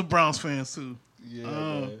real. He's a Browns fan too. Yeah,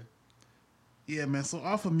 man. Yeah, man. So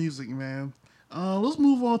off of music, man. Let's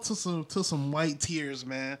move on to some white tears,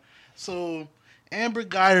 man. So Amber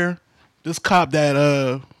Geyer, this cop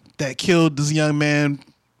that killed this young man.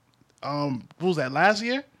 What was that last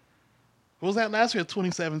year? What was that last year?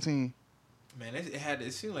 2017. Man,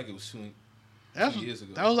 it seemed like it was 2 years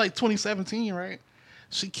ago. That was like 2017, right?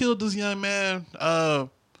 She killed this young man.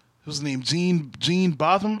 What's his name? Gene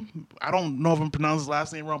Botham. I don't know if I'm pronouncing his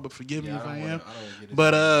last name wrong, but forgive me if I am.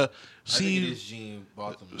 But Gene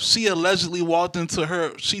Botham. She allegedly walked into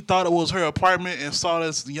her. She thought it was her apartment and saw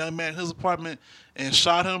this young man in his apartment and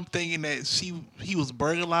shot him, thinking that he was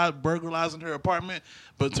burglarizing her apartment.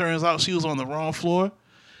 But it turns out she was on the wrong floor.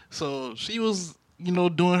 So she was,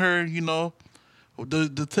 doing her,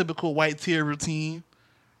 the typical white tear routine.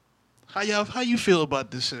 How you feel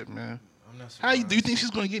about this shit, man? I'm not surprised. Do you think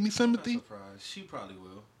she's gonna get any sympathy? I'm not surprised. She probably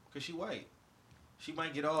will, cause she white. She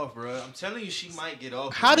might get off, bro. I'm telling you, she might get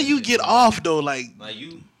off. How do you get off though? Like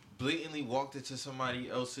you blatantly walked into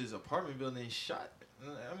somebody else's apartment building and shot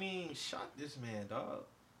this man, dog.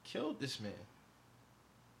 Killed this man.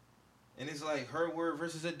 And it's like her word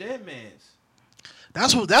versus a dead man's.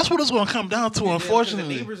 That's what it's gonna come down to,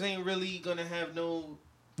 unfortunately. The neighbors ain't really gonna have no.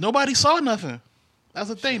 Nobody saw nothing. That's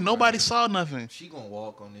the thing. Nobody saw nothing. She gonna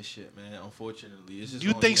walk on this shit, man. Unfortunately, it's just.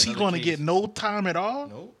 You think she's gonna get no time at all?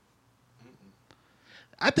 Nope.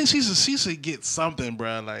 I think she should get something,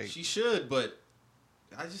 bro. Like she should, but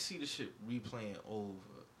I just see the shit replaying over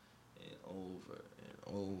and over and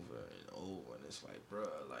over and over, and it's like, bro,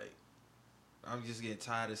 like I'm just getting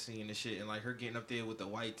tired of seeing this shit, and like her getting up there with the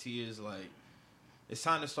white tears, like it's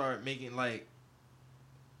time to start making like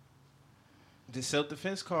the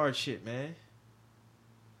self-defense card shit, man.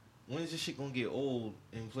 When is this shit gonna get old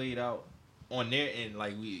and played out on their end?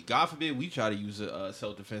 Like God forbid, we try to use a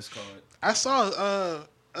self-defense card. I saw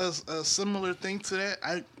a similar thing to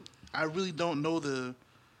that. I really don't know the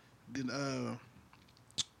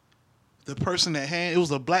person that it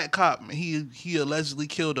was a black cop. He allegedly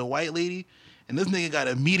killed a white lady, and this nigga got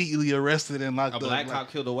immediately arrested and locked up. A black cop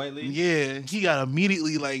killed a white lady? Yeah, he got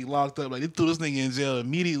immediately locked up. Like they threw this nigga in jail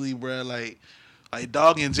immediately, bro. Like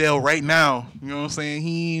dog in jail right now. You know what I'm saying?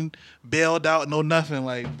 He ain't bailed out, no nothing.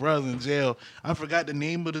 Like brother in jail. I forgot the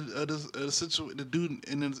name of the dude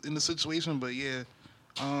in the situation, but yeah.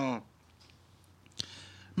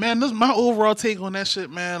 Man, this my overall take on that shit,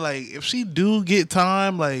 man. Like if she do get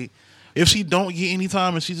time, like if she don't get any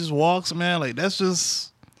time and she just walks, man, like that's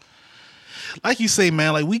just like you say,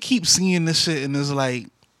 man. Like we keep seeing this shit and it's like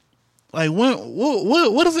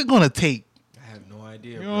what is it gonna take? I have no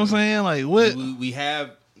idea. You know what I'm saying? Like what we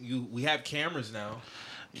have cameras now.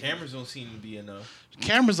 Cameras don't seem to be enough.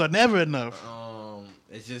 Cameras are never enough.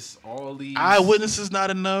 It's just all these eyewitnesses not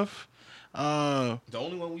enough. The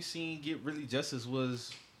only one we seen get really justice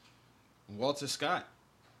was Walter Scott.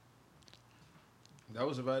 That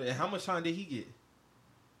was about it. How much time did he get?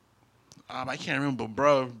 I can't remember,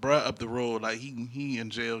 bruh up the road, like he in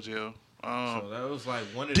jail. So that was like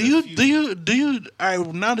one of do you all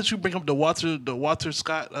right, now that you bring up the Walter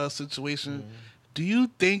Scott situation, mm-hmm. do you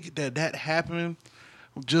think that happened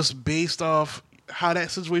just based off how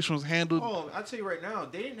that situation was handled? Oh, I'll tell you right now,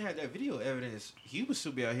 they didn't have that video evidence. He would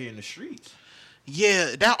still be out here in the streets.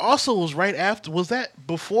 Yeah, that also was right after. Was that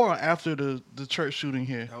before or after the church shooting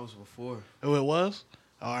here? That was before. Oh, it was.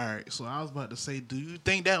 All right. So I was about to say, do you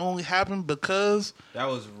think that only happened because That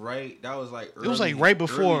was right. That was like early, it was like right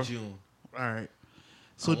before early June. All right.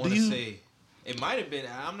 So I do want to you? say it might have been.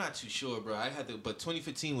 I'm not too sure, bro. I had to, but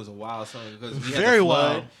 2015 was a wild song because we had Very the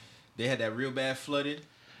flood. wild. They had that real bad flooding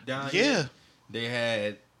down Yeah. here. They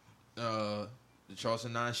had the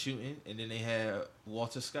Charleston 9 shooting, and then they had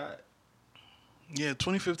Walter Scott. Yeah,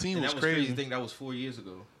 2015 And was that was crazy. crazy. I think that was 4 years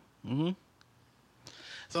ago. Mm-hmm.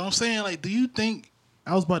 So I'm saying, like, do you think?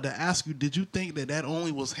 I was about to ask you, did you think that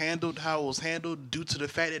only was handled how it was handled due to the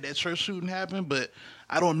fact that church shooting happened? But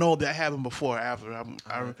I don't know if that happened before or after.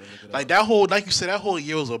 Like that whole, like you said, that whole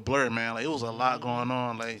year was a blur, man. Like it was a lot going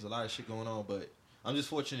on. Like There's a lot of shit going on, but I'm just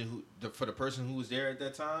fortunate for the person who was there at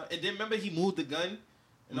that time. And then remember he moved the gun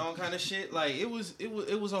and all kind of shit. Like it was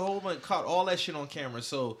a whole bunch, caught all that shit on camera.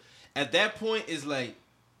 So at that point, it's like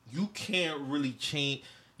you can't really change.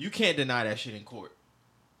 You can't deny that shit in court.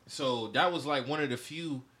 So that was like one of the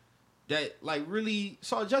few that like really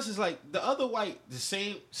saw justice. Like the other the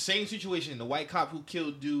same situation. The white cop who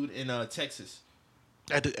killed dude in Texas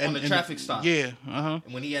on the traffic stop. Yeah, And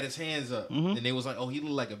when he had his hands up, Mhm. and they was like, "Oh, he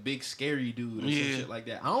looked like a big scary dude," or some shit like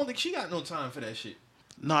that. I don't think she got no time for that shit.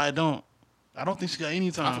 No, I don't. I don't think she got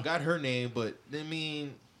any time. I forgot her name, but I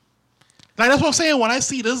mean, like that's what I'm saying. When I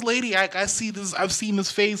see this lady, I see this. I've seen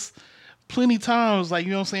this face plenty times. Like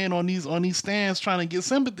you know what I'm saying on these stands trying to get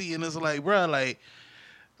sympathy, and it's like, bro, like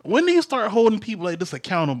when do you start holding people like this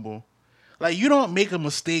accountable? Like you don't make a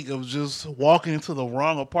mistake of just walking into the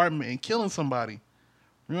wrong apartment and killing somebody.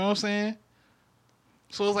 You know what I'm saying?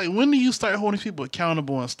 So it's like, when do you start holding people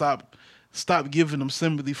accountable and stop giving them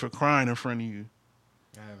sympathy for crying in front of you?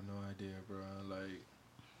 I have no idea, bro. Like,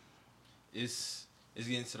 it's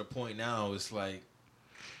getting to the point now. It's like,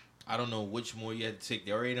 I don't know which more you had to take.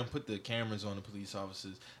 They already done put the cameras on the police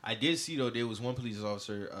officers. I did see though there was one police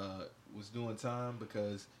officer was doing time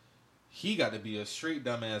because he got to be a straight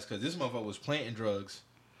dumbass because this motherfucker was planting drugs.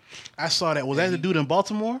 I saw that. Was that the dude in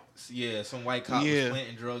Baltimore? Yeah, some white cop was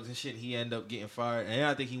planting drugs and shit. And he ended up getting fired, and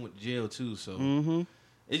I think he went to jail too. So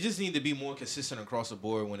it just need to be more consistent across the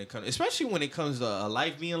board when it comes, especially when it comes to a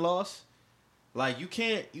life being lost. Like you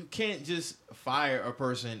can't just fire a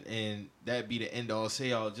person and that be the end all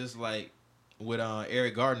say all. Just like with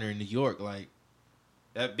Eric Gardner in New York, like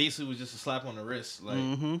that basically was just a slap on the wrist.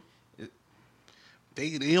 Like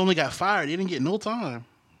they only got fired. They didn't get no time.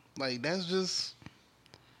 Like that's just.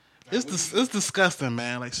 It's disgusting,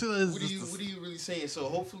 man. Like, what are you really saying? So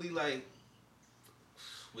hopefully, like,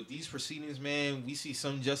 with these proceedings, man, we see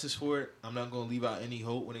some justice for it. I'm not gonna leave out any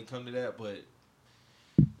hope when it comes to that, but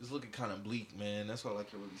it's looking kind of bleak, man. That's all I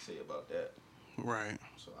can really say about that. Right.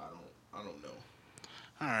 So I don't know.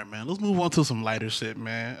 All right, man. Let's move on to some lighter shit,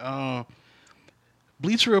 man.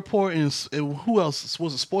 Bleacher Report and who else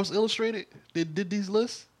was it? Sports Illustrated did these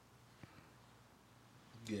lists.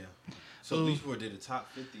 Yeah. So Bleacher Report did a top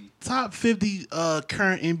 50. Top 50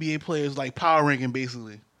 current NBA players, like power ranking,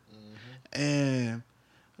 basically. And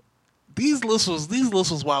these lists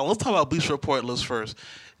was wild. Let's talk about Bleacher Report list first.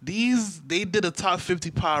 They did a top 50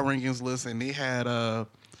 power rankings list, and they had the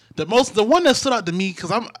one that stood out to me, because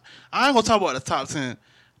I ain't gonna talk about the top 10.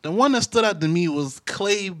 The one that stood out to me was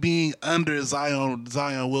Clay being under Zion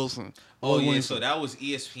Wilson. Oh yeah, so that was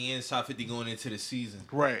ESPN's top 50 going into the season.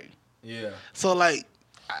 Right. Yeah. So like,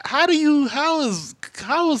 how is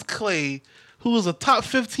Clay, who was a top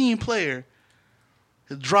 15 player,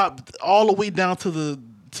 dropped all the way down to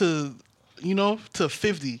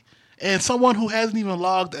 50, and someone who hasn't even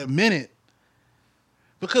logged a minute?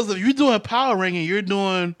 Because if you're doing power ranking, you're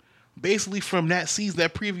doing basically from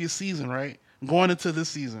that previous season, right? Going into this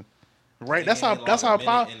season, right? That's how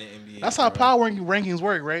power rankings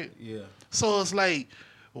work, right? Yeah. So it's like,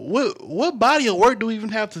 what body of work do we even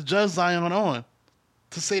have to judge Zion on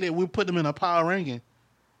to say that we put him in a power ranking?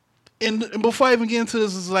 And before I even get into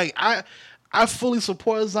this, it's like I fully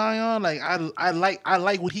support Zion. Like I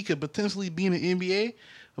like what he could potentially be in the NBA,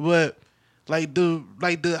 but like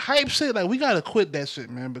the hype shit, like we gotta quit that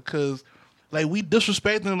shit, man, because like we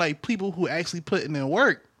disrespecting like people who actually put in their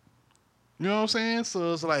work. You know what I'm saying?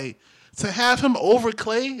 So it's like, to have him over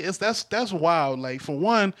Clay, that's wild. Like, for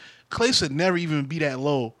one, Clay should never even be that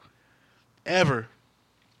low, ever.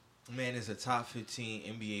 Man is a top 15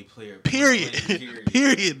 NBA player. Period.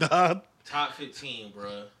 Period, dog. Top 15,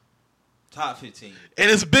 bro. Top 15. And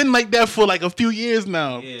it's been like that for like a few years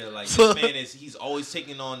now. Yeah, like this man he's always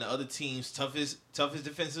taking on the other team's toughest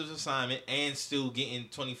defensive assignment and still getting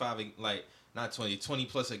 25, like not 20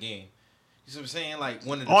 plus a game. You see what I'm saying? Like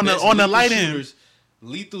one of the best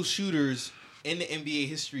lethal shooters in the NBA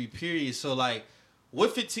history period. So like,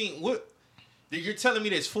 what 15? What you're telling me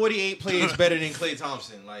there's 48 players better than Klay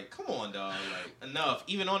Thompson? Like, come on, dog. Like, enough.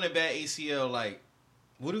 Even on a bad ACL, like,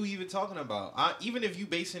 what are we even talking about? Even if you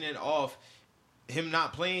basing it off him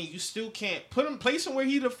not playing, you still can't place him where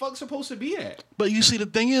he the fuck supposed to be at. But you see, the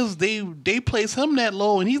thing is, they place him that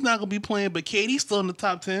low, and he's not gonna be playing. But KD's still in the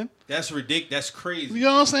top 10. That's ridiculous. That's crazy. You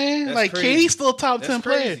know what I'm saying? That's like crazy. KD's still a top 10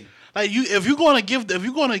 player. Crazy. Like if you're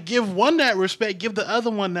gonna give one that respect, give the other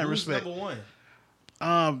one that Who's respect. number one?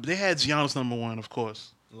 They had Giannis number 1, of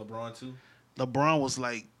course. LeBron too. LeBron was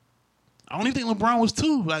like, I don't even think LeBron was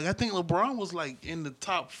 2. Like I think LeBron was like in the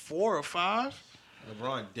top 4 or 5.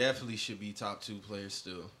 LeBron definitely should be top 2 players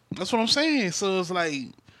still. That's what I'm saying. So it's like,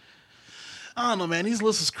 I don't know, man. These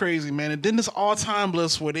lists is crazy, man. And then this all-time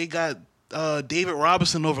list where they got David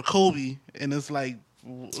Robinson over Kobe, and it's like,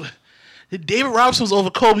 David Robinson was over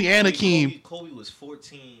Kobe and Hakeem. Kobe was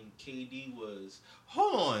 14. KD was.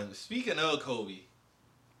 Hold on. Speaking of Kobe,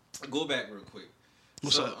 go back real quick.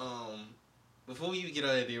 What's up? Before we even get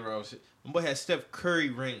out of David Robinson, my boy had Steph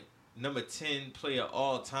Curry ranked number 10 player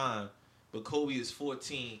all time, but Kobe is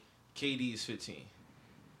 14. KD is 15.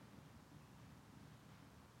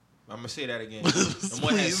 I'm gonna say that again. My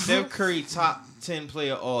boy had Steph Curry top 10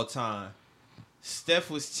 player all time. Steph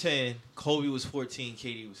was 10. Kobe was 14.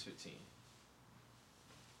 KD was 15.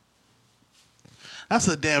 That's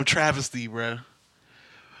a damn travesty, bro.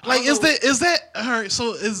 Like, is that all right?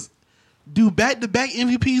 So do back-to-back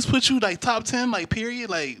MVPs put you like top 10, like period?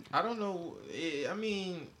 Like, I don't know. I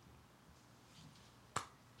mean,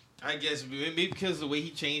 I guess maybe because of the way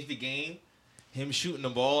he changed the game, him shooting the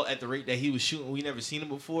ball at the rate that he was shooting, we never seen him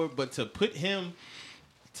before. But to put him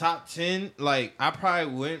top 10, like, I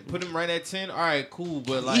probably wouldn't put him right at 10. All right, cool.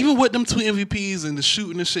 But like, even with them 2 MVPs and the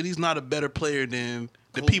shooting and shit, he's not a better player than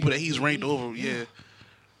the Kobe, people that he's ranked over. Yeah.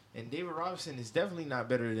 And David Robinson is definitely not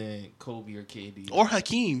better than Kobe or KD. Or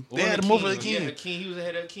Hakeem. They had him over Hakeem. Yeah, Hakeem, he was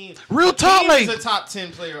ahead of Hakeem. Real talk, like, he's a top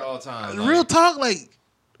 10 player all time. Real talk, like,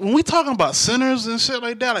 when we talking about centers and shit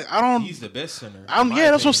like that, like, I don't. He's the best center. That's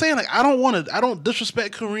what I'm saying. Like, I don't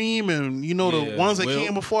disrespect Kareem and the ones that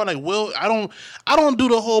came before. Like, I don't do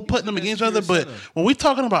the whole putting them against each other. But when we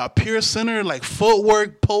talking about pure center, like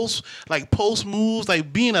footwork, post moves,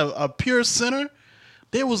 like being a pure center,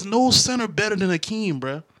 there was no center better than Hakeem,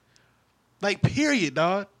 bruh. Like, period,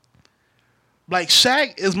 dog. Like,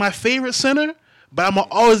 Shaq is my favorite center, but I'm going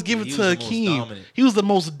to always give it to Hakeem. He was the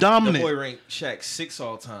most dominant. The boy ranked Shaq 6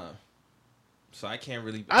 all time. So I can't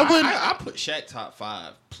really... I put Shaq top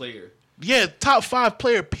 5 player. Yeah, top 5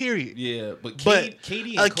 player, period. Yeah, but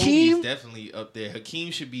KD and Kobe is definitely up there. Hakeem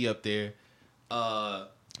should be up there. I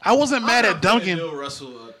wasn't mad at Duncan. Bill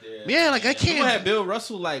Russell up there. Yeah, like, I can't... You had Bill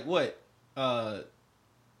Russell, like, what? I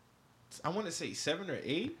want to say 7 or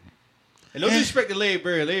 8? And no disrespect to Larry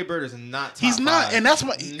Bird. Larry Bird is not top 5. He's not, and that's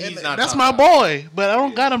my boy. But I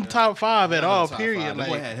don't got him top 5 at all, period. Like,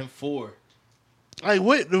 the boy had him 4. Like,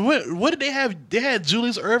 what did they have? They had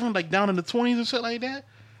Julius Erving, like, down in the 20s and shit like that?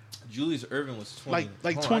 Julius Erving was 20.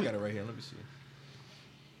 Like 20. I got it right here. Let me see.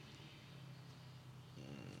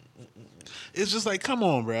 It's just like, come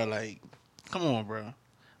on, bro. Like, come on, bro.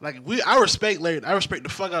 Like, I respect Larry. I respect the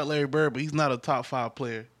fuck out of Larry Bird, but he's not a top 5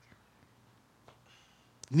 player.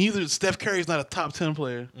 Neither Steph Curry's not a top 10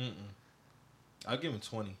 player. I'll give him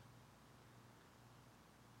 20.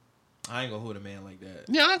 I ain't gonna hold a man like that.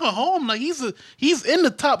 Yeah, I ain't gonna hold him. Like, he's in the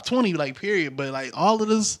top 20, like, period. But like all of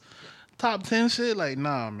this top 10 shit, like,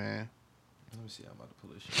 nah, man. Let me see. I'm about to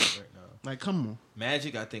pull this shit right now. Like, come on.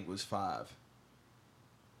 Magic, I think, was 5.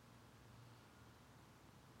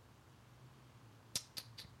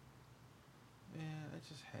 Man, I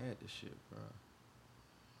just had this shit, bro.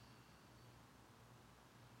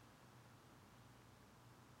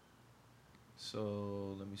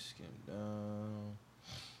 So let me skim down.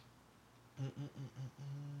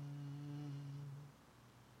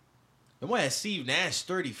 The one had Steve Nash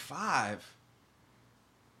 35.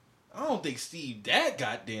 I don't think Steve that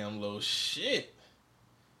goddamn low. Shit.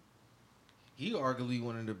 He arguably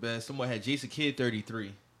one of the best. Someone had Jason Kidd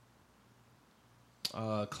 33.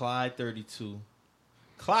 Clyde 32.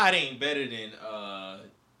 Clyde ain't better than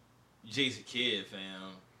Jason Kidd,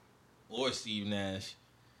 fam. Or Steve Nash.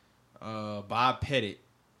 Bob Pettit.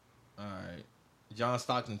 All right. John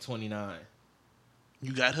Stockton 29.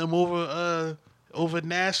 You got him over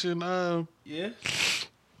Nash and yeah.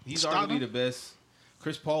 He's Stockton? arguably the best.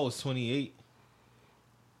 Chris Paul was 28.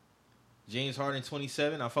 James Harden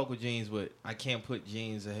 27. I fuck with James, but I can't put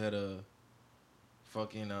James ahead of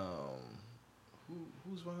fucking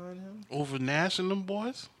who's behind him? Over Nash and them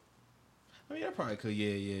boys? I mean, I probably could.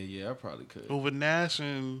 Yeah. I probably could. Over Nash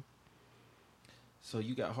and So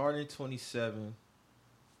you got Harden 27.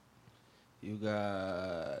 You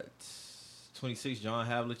got 26 John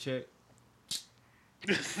Havlicek.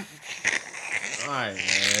 All right, man.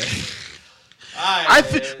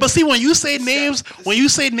 But see, when you say names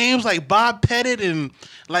like Bob Pettit and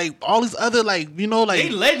like all these other like they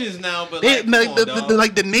legends now, but they,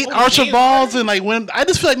 like the Nate Archibalds and like when I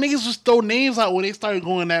just feel like niggas just throw names out when they started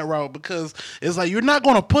going that route because it's like you're not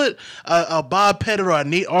gonna put a Bob Pettit or a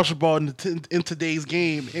Nate Archibald in today's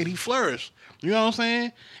game and he flourished. You know what I'm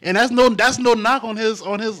saying? And that's no knock on his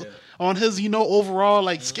overall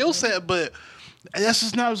like skill set, but that's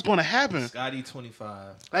just not what's going to happen. Scotty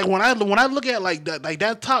 25. Like when I look at like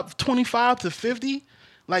that top 25 to 50,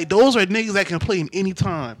 like those are niggas that can play in any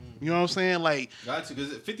time. You know what I'm saying? Like got to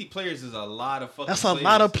because 50 players is a lot of fucking. That's a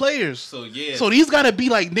lot of players. So yeah. So these got to be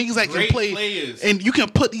like niggas that can play, players. And you can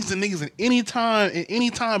put these niggas in any time,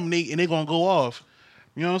 and they're gonna go off.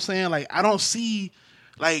 You know what I'm saying? Like I don't see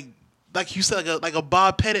like you said like a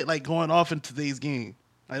Bob Pettit like going off in today's game.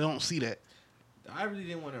 I don't see that. I really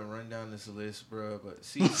didn't want to run down this list, bro. But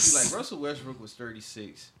see, like Russell Westbrook was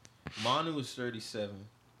 36, Manu was 37,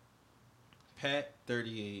 Pat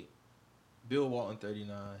 38, Bill Walton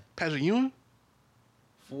 39, Patrick Ewing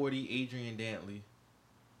 40, Adrian Dantley,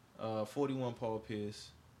 41 Paul Pierce,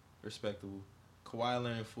 respectable, Kawhi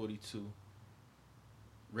Leonard 42,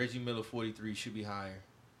 Reggie Miller 43 should be higher,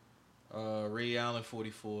 Ray Allen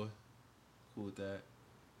 44, cool with that.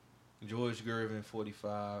 George Gervin,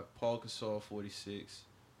 45. Paul Gasol, 46.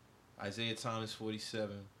 Isaiah Thomas, 47.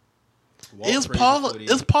 Is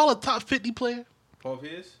Paul a top 50 player? Paul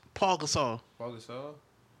Pierce? Paul Gasol. Paul Gasol?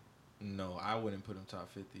 No, I wouldn't put him top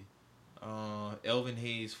 50. Elvin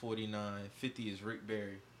Hayes, 49. 50 is Rick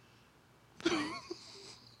Barry.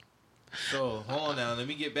 So, hold on now. Let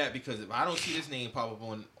me get back because if I don't see this name pop up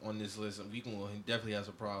on this list, we can definitely have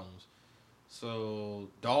some problems. So,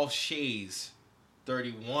 Dolph Shays,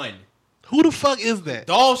 31. Who the fuck is that?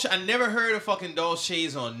 I never heard of fucking Dolph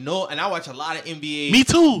Shays on and I watch a lot of NBA. Me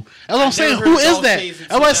too. That's what I'm saying. Who is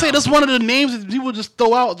that? I want to say that's one of the names that people just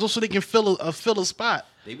throw out just so they can fill a spot.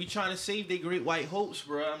 They be trying to save their great white hopes,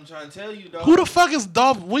 bro. I'm trying to tell you, dog. Who the fuck is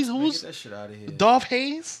Dolph? Who's get that shit out of here? Dolph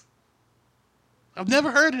Hayes? I've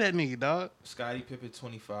never heard of that nigga, dog. Scottie Pippen,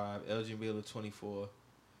 25. Elgin Baylor, 24.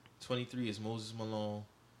 23 is Moses Malone.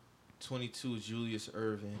 22 is Julius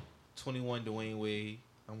Erving. 21 Dwayne Wade.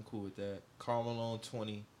 I'm cool with that. Karl Malone,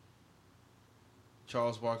 20.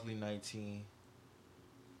 Charles Barkley, 19.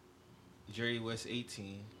 Jerry West,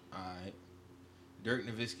 18. All right. Dirk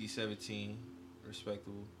Nowitzki, 17.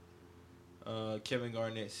 Respectable. Kevin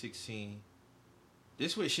Garnett, 16.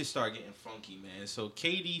 This way shit start getting funky, man. So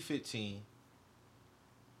KD, 15.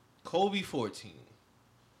 Kobe, 14.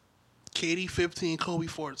 KD, 15. Kobe,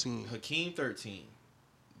 14. Hakeem, 13.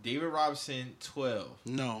 David Robinson, 12.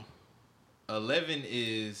 No. 11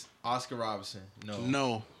 is Oscar Robertson.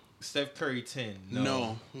 No. Steph Curry, 10.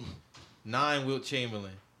 No. 9, Wilt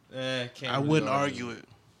Chamberlain. I wouldn't argue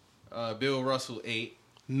it. Bill Russell, 8.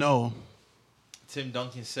 No. Tim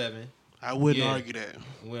Duncan, 7. I wouldn't argue that.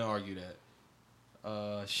 Wouldn't argue that.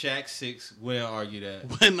 Shaq, 6. Wouldn't argue that.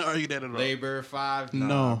 Wouldn't argue that at all. Larry Bird, 5. Nah,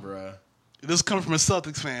 no. Bruh. This comes from a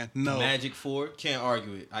Celtics fan. No. Magic, 4. Can't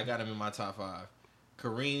argue it. I got him in my top 5.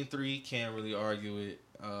 Kareem, 3. Can't really argue it.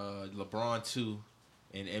 LeBron 2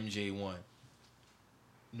 and MJ 1.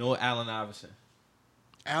 No Allen Iverson.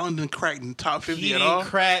 Allen didn't crack in top 50 at all? He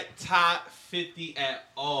didn't crack top 50 at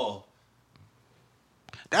all.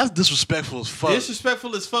 That's disrespectful as fuck.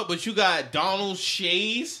 Disrespectful as fuck, but you got Donald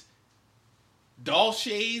Shays. Dolph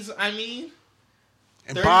Shays, I mean.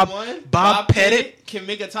 And 31. Bob Pettit can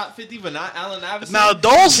make a top 50, but not Allen Iverson. Now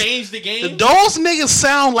those change the game. Those niggas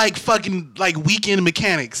sound like fucking like Weekend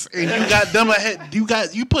Mechanics, and you got them ahead.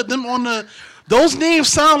 You put them on the. Those names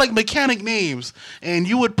sound like mechanic names, and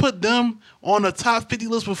you would put them on the top 50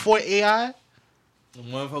 list before AI. The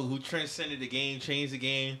motherfucker who transcended the game, changed the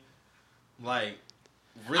game, like.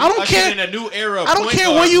 Really I don't care. In a new era. I don't care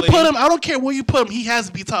where you put him. I don't care where you put him. He has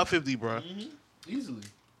to be top 50, bro. Mm-hmm. Easily.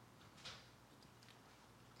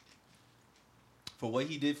 For what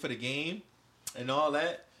he did for the game and all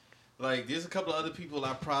that. Like, there's a couple of other people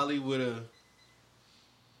I probably would have.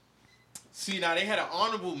 See, now they had an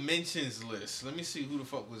honorable mentions list. Let me see who the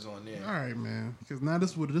fuck was on there. All right, man. Because now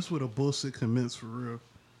this would a bullshit commence for real.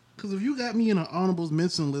 Because if you got me in an honorable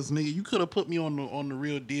mention list, nigga, you could have put me on the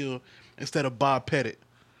real deal instead of Bob Pettit.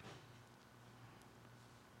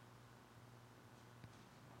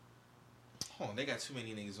 Hold on, they got too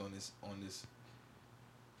many niggas on this.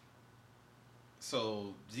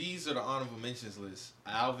 So these are the honorable mentions list: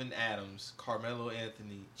 Alvin Adams, Carmelo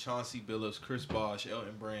Anthony, Chauncey Billups, Chris Bosh,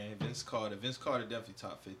 Elton Brand, Vince Carter. Vince Carter definitely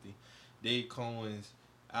top 50. Dave Cowens,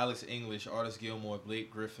 Alex English, Artis Gilmore,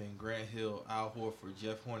 Blake Griffin, Grant Hill, Al Horford,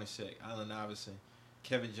 Jeff Hornacek, Allen Iverson,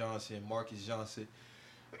 Kevin Johnson, Marcus Johnson,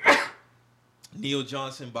 Neil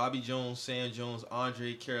Johnson, Bobby Jones, Sam Jones,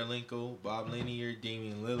 Andre Karolinko, Bob Lanier,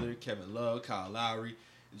 Damian Lillard, Kevin Love, Kyle Lowry,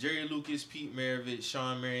 Jerry Lucas, Pete Maravich,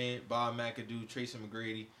 Sean Marion, Bob McAdoo, Tracy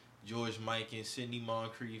McGrady, George Mikan, Sidney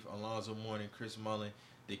Moncrief, Alonzo Mourning, Chris Mullin,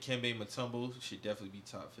 Dikembe Mutombo should definitely be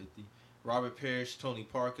top 50. Robert Parrish, Tony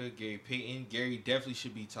Parker, Gary Payton. Gary definitely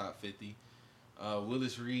should be top 50.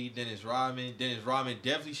 Willis Reed, Dennis Rodman. Dennis Rodman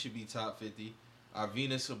definitely should be top 50.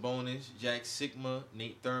 Arvina Sabonis, Jack Sigma,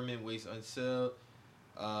 Nate Thurman, Waste Unseld,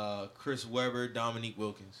 Chris Webber, Dominique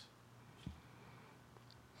Wilkins.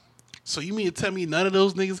 So you mean to tell me none of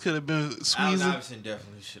those niggas could have been Allen squeezing? Iverson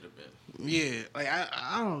definitely should have been. Yeah, like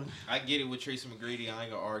I don't. I get it with Tracy McGrady. I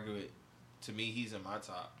ain't gonna argue it. To me, he's in my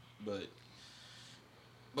top.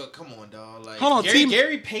 But come on, dog. Like, Hold on,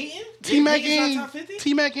 Gary Payton? T-Mac Payton's not top 50?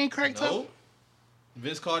 T-Mac ain't cracked No. up.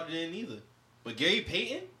 Vince Carter didn't either. But Gary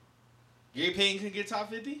Payton can get top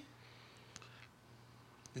 50?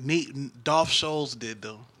 Dolph Scholes did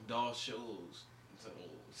though. Dog shows.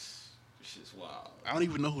 This shit's wild. I don't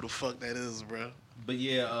even know who the fuck that is, bro. But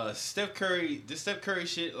yeah, Steph Curry, this Steph Curry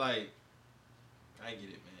shit, like, I get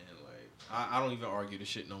it, man. Like, I don't even argue the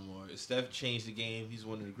shit no more. Steph changed the game. He's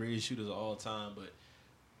one of the greatest shooters of all time. But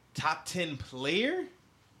top 10 player?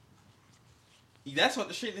 That's off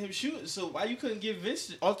the strength of him shooting. So why you couldn't give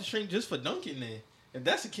Vince off the strength just for dunking then? If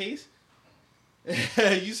that's the case.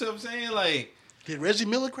 You see what I'm saying? Like, Did Reggie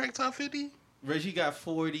Miller crack top 50? Reggie got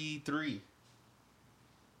 43.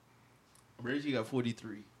 Reggie got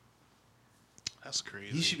 43. That's crazy.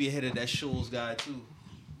 He should be ahead of that Scholes guy too.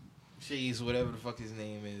 Shays, whatever the fuck his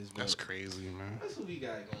name is. But That's crazy, man. that's what we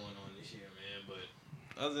got going on this year, man.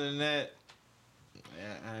 But other than that,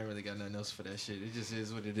 I ain't really got nothing else for that shit. It just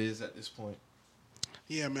is what it is at this point.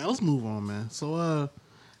 Yeah, man. Let's move on, man. So,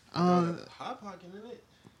 Hot Pocket in it.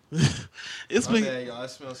 it's My been bad, y'all. I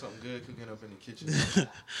smell something good cooking up in the kitchen.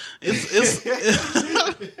 it's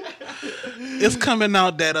it's coming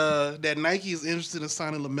out that Nike is interested in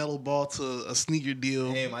signing LaMelo Ball to a sneaker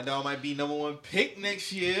deal. Hey, my dog might be #1 pick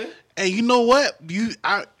next year. And you know what?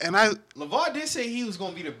 LeVar did say he was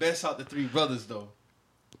gonna be the best out the three brothers, though.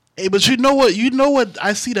 Hey, but you know what?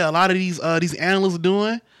 I see that a lot of these analysts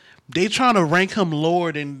doing. They trying to rank him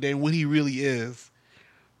lower than what he really is.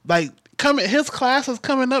 Like his class is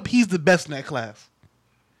coming up. He's the best in that class.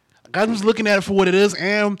 Like, I'm just looking at it for what it is,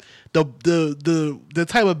 and the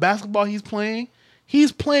type of basketball he's playing.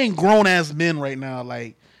 He's playing grown ass men right now.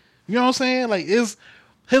 Like, you know what I'm saying? Like,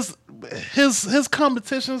 his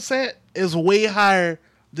competition set is way higher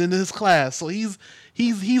than his class. So he's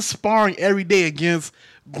sparring every day against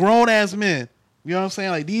grown ass men. You know what I'm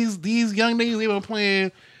saying? Like these young niggas, they been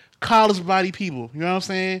playing college body people. You know what I'm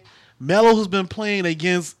saying? Melo has been playing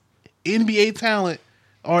against NBA talent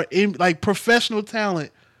or professional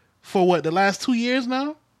talent for what, the last 2 years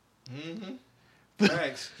now? Mm-hmm.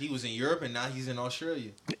 Facts. He was in Europe and now he's in Australia.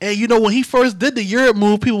 And you know, when he first did the Europe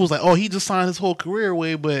move, people was like, oh, he just signed his whole career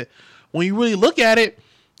away. But when you really look at it,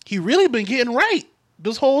 he really been getting right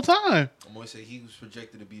this whole time. I'm going to say he was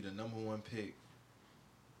projected to be the #1 pick.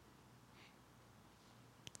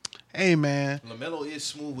 Hey, man. LaMelo is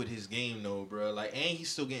smooth with his game, though, bro. Like, and he's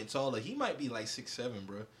still getting taller. He might be like 6'7",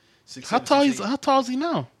 bro. 6'7", How tall is he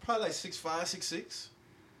now? Probably like 6'5", 6'6".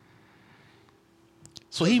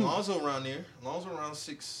 So Lonzo around there. Lonzo around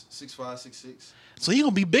 6'5", 6'6". So he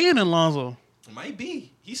gonna be bigger than Lonzo. Might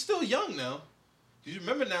be. He's still young now. You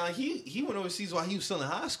remember now, he went overseas while he was still in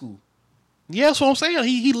high school. Yeah, that's what I'm saying.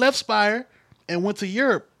 He left Spire and went to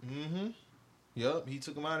Europe. Mm-hmm. Yup, he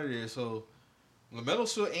took him out of there. So LaMelo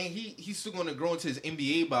still, and he's still going to grow into his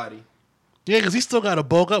NBA body. Yeah, because he still got to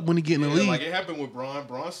bulk up when he get in the league. Like it happened with Bron.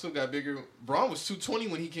 Bron still got bigger. Bron was 220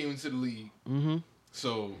 when he came into the league. Mm-hmm.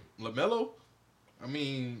 So LaMelo, I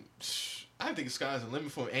mean, I think the sky's the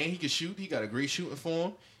limit for him. And he can shoot. He got a great shooting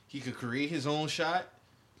form. He could create his own shot.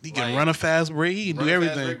 He can run a fast break. He can do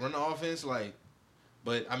everything. Run the offense, like.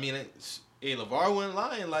 But I mean, LeVar wasn't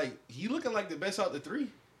lying. Like he looking like the best out the three.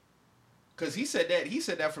 Cause he said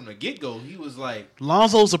that from the get go. He was like,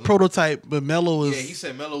 Lonzo's a prototype, but Melo is. Yeah, he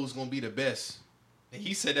said Melo was gonna be the best, and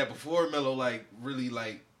he said that before Melo really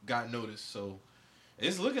got noticed. So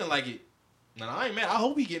it's looking like it. Now I ain't mad. I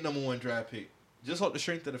hope he get #1 draft pick. Just off the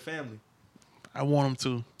strength of the family. I want him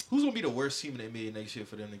to. Who's gonna be the worst team in the NBA next year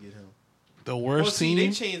for them to get him? The Well, worst see, team.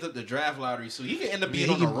 they changed up the draft lottery, so he could end up being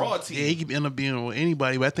he on a could- Raw team. Yeah, he could end up being with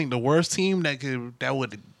anybody. But I think the worst team that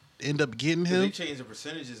would end up getting 'Cause they him. changed the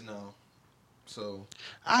percentages now. So,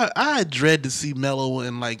 I dread to see Melo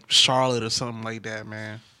in like Charlotte or something like that,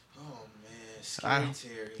 man. oh man, Scary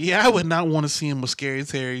Terry. Yeah, I would not want to see him with Scary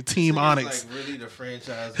Terry, Team This nigga's, Onyx. like really the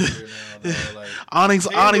franchise leader now, dog. Like Onyx,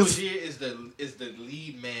 Terry Onyx, Rozier is the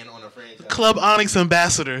lead man on a franchise. Club Onyx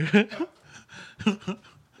ambassador.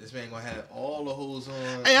 This man gonna have all the hoes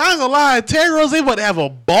on. Hey, I ain't gonna lie, Terry Rose about to have a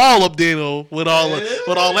ball up there though, with all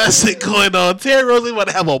that shit going on. Terry Rose about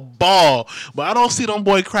to have a ball, but I don't see them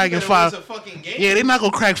boy cracking Better five. lose a fucking game. Yeah, they're not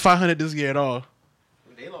gonna crack 500 this year at all.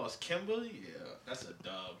 They lost Kimba. Yeah, that's a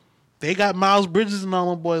dub. They got Miles Bridges and all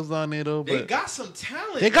them boys down there though. They But got some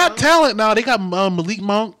talent. they got man. talent now. They got Malik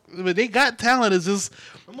Monk, but they got talent. It's just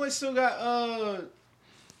My boy still got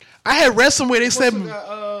I had read somewhere they said, still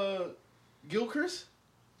got Gilchrist.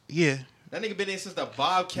 yeah. That nigga been there since the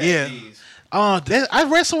Bobcat Yeah. days. I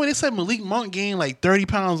read somewhere they said Malik Monk gained like 30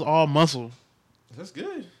 pounds all muscle. That's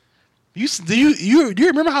good. Do you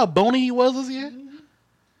remember how bony he was this year?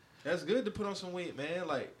 That's good to put on some weight, man.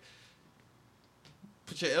 Like,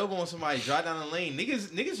 put your elbow on somebody, drive down the lane.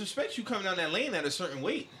 Niggas respect you coming down that lane at a certain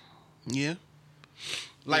weight. Yeah.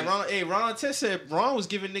 Like Ron Artest said, Ron was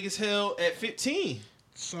giving niggas hell at 15.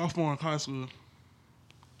 Sophomore in high school.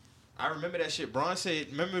 I remember that shit.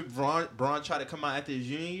 Remember Braun tried to come out after his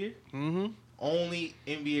junior year? Mm-hmm. Only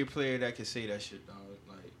NBA player that could say that shit, dog.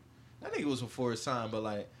 Like, that nigga was before his time, but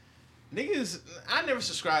like, niggas, I never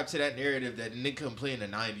subscribed to that narrative that nigga couldn't play in the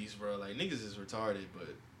 90s, bro. Like, niggas is retarded, but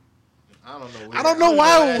I don't know. I don't know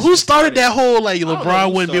why. Who started that whole like I don't know LeBron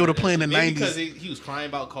who wouldn't be able to started play in the that shit. Maybe because '90s? he was crying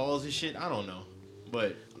about calls and shit. I don't know,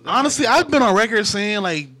 but Honestly, I've been on record saying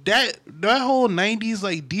like that whole '90s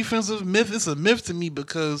like defensive myth. It's a myth to me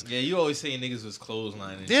because yeah, you always saying niggas was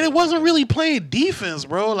clotheslining. then it wasn't really playing defense,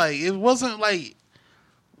 bro. Like it wasn't like.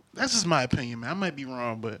 That's just my opinion, man. I might be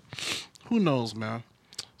wrong, but who knows, man.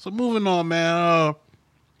 So moving on, man.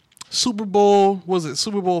 Super Bowl, was it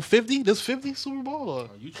Super Bowl 50? This 50 Super Bowl? Or? Oh,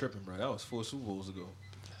 you tripping, bro? That was 4 Super Bowls ago.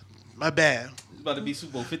 My bad. It's about to be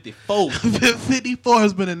Super Bowl 54. 54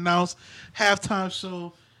 has been announced. Halftime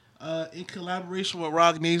show in collaboration with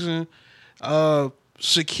Rock Nation.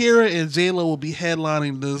 Shakira and J-Lo will be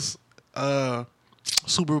headlining this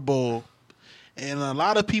Super Bowl. And a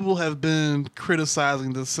lot of people have been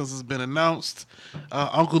criticizing this since it's been announced.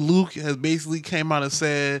 Uncle Luke has basically came out and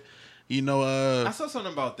said, you know... I saw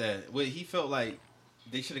something about that. Where he felt like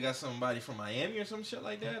they should have got somebody from Miami or some shit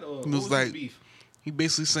like that? Or what was like, his beef? He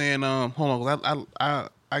basically saying, hold on,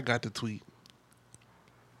 I got the tweet.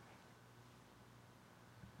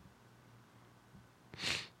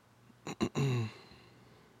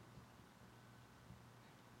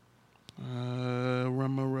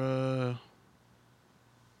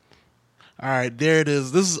 All right, there it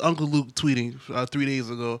is. This is Uncle Luke tweeting 3 days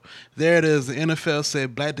ago. There it is. The NFL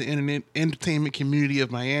said, "Black the internet entertainment community of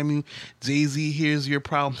Miami. Jay-Z, here's your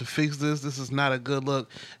problem to fix this. This is not a good look.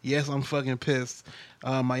 Yes, I'm fucking pissed.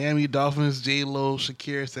 Miami Dolphins, J-Lo,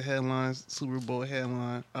 Shakira's the headlines, Super Bowl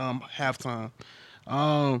headline, halftime.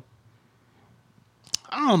 I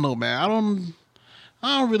don't know, man.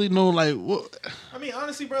 I don't really know, like, what. I mean,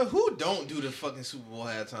 honestly, bro, who don't do the fucking Super Bowl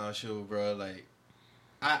halftime show, bro? Like,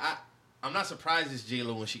 I'm not surprised it's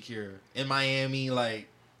J-Lo and Shakira. In Miami, like,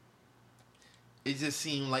 it just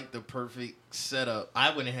seemed like the perfect setup.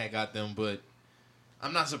 I wouldn't have got them, but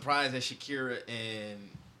I'm not surprised that Shakira and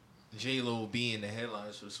J-Lo being the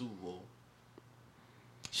headliners for the Super Bowl.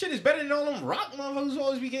 Shit is better than all them rock motherfuckers who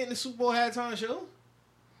always be getting the Super Bowl halftime show.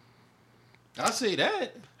 I'll say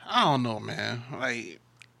that. I don't know, man. Like,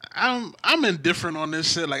 I'm indifferent on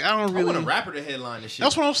this shit. Like, I don't I really. want a rapper to headline this shit.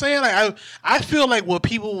 That's what I'm saying. Like, I feel like what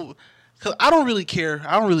people, cause I don't really care.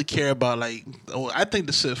 I don't really care about like. I think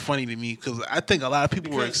the shit funny to me because I think a lot of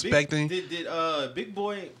people were expecting. Did Big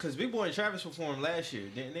Boy? Because Big Boy and Travis performed last year,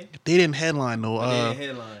 didn't they? They didn't headline though. They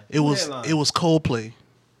didn't headline. It was Coldplay.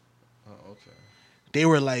 Oh, okay. They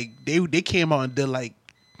were like they came out and did like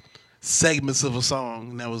segments of a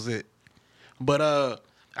song and that was it. But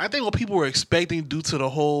I think what people were expecting due to the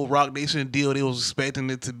whole Rock Nation deal, they was expecting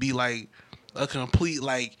it to be like a complete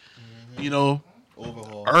like, you know,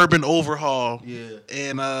 urban overhaul. Yeah.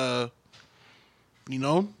 And you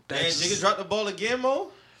know, that's niggas dropped the ball again,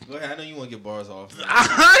 Mo. Go ahead. I know you want to get bars off.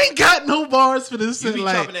 I ain't got no bars for this. You be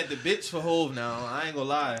like, chopping at the bits for Hove now. I ain't gonna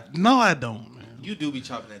lie. No, I don't, man. You do be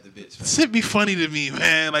chopping at the bits. Man. Shit be funny to me,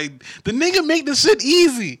 man. Like the nigga make the shit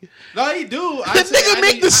easy. No, he do. The nigga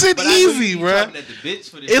make the shit easy, bro.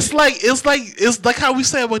 It's like how we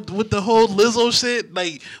said with the whole Lizzo shit.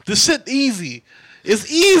 Like the shit easy.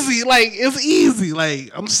 It's easy. Like, it's easy.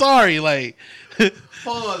 Like, I'm sorry. Like,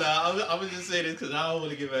 Hold on now. I'm gonna just say this because I don't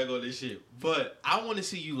want to get back on this shit. But I want to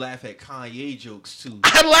see you laugh at Kanye jokes too.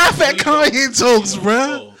 I laugh at Kanye jokes,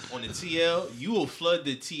 bro. On the TL, you will flood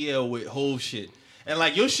the TL with whole shit, and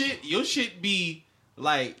like your shit be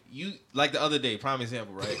like like the other day. Prime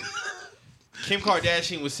example, right? Kim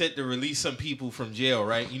Kardashian was set to release some people from jail,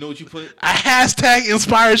 right? You know what you put? I hashtag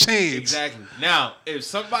inspire change. Exactly. Now, if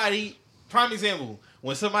somebody, prime example,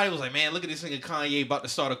 when somebody was like, man, look at this nigga Kanye about to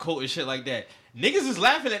start a cult and shit like that. Niggas is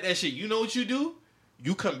laughing at that shit. You know what you do?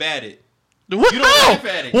 You combat it. What? You don't laugh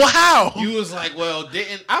at it. Well, how? You was like, well,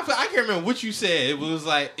 I can't remember what you said. It was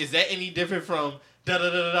like, is that any different from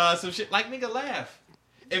da-da-da-da-da, some shit? Like, nigga, laugh.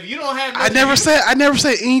 If you don't have I never said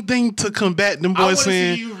anything to combat them boys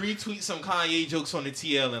saying. I want to see you retweet some Kanye jokes on the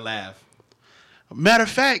TL and laugh. Matter of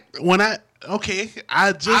fact, I want to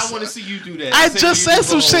see you do that. I just said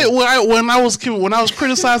some shit when I was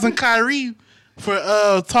criticizing Kyrie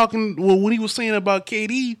for talking when he was saying about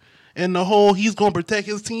KD and the whole he's gonna protect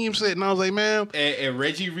his team shit, and I was like, man. And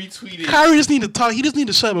Reggie retweeted. Kyrie just need to talk. He just need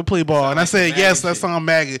to shut up and play ball. And I said, yes, that sound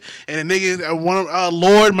MAGA. And the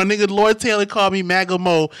nigga, my nigga Lord Taylor called me MAGA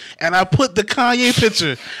Mo, and I put the Kanye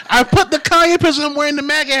picture. I'm wearing the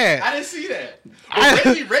MAGA hat. I didn't see that.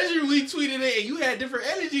 Reggie retweeted it, and you had different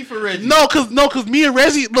energy for Reggie. No, cause me and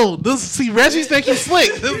Reggie, Reggie think he's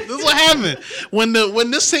slick. This is what happened when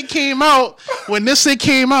this shit came out.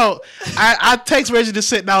 I text Reggie this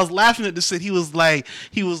shit, and I was laughing at this shit. He was like,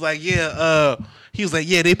 yeah,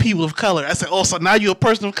 they people of color. I said, oh, so now you're a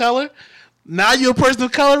person of color? Now you're a person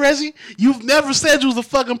of color, Reggie? You've never said you was a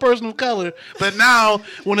fucking person of color, but now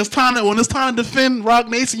when it's time to defend Rock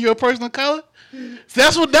Nation, you're a person of color.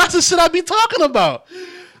 That's the shit I be talking about.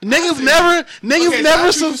 Niggas never.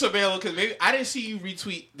 Because maybe I didn't see you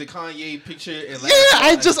retweet the Kanye picture. And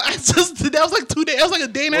I just that was like 2 days. That was like a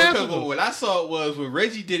day and a half ago. What I saw was when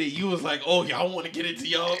Reggie did it. You was like, "Oh, y'all want to get into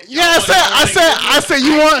y'all." Yeah, I said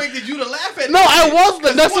you want. I expected you to laugh at. No, I was.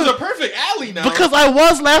 This was a perfect alley now. Because I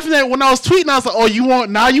was laughing at when I was tweeting. I was like, "Oh, you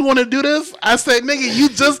want to do this?" I said, "Nigga, you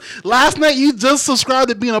just last night you just subscribed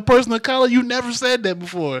to being a person of color. You never said that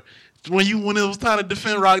before." When it was time to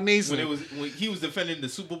defend Rock Nation, when he was defending the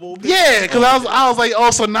Super Bowl. Yeah, because I was like, oh,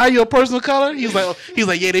 so now you're a person of color. He was like,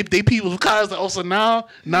 yeah, they people of color. I was like, oh, so now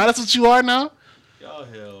that's what you are now. Y'all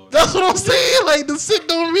hell. That's what I'm saying. Like the shit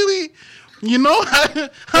don't really,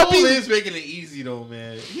 Cole is making it easy though,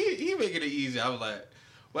 man. He making it easy. I was like,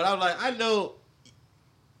 I know.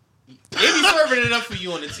 They be serving it up for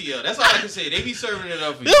you on the TL. That's all I can say. They be serving it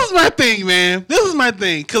up for you. This is my thing, man. This is my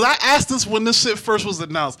thing. Because I asked this when this shit first was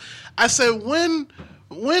announced. I said, when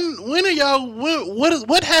are y'all,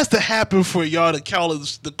 what has to happen for y'all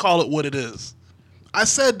to call it what it is? I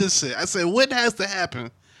said this shit. I said, what has to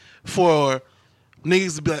happen for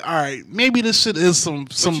niggas to be like, all right, maybe this shit is some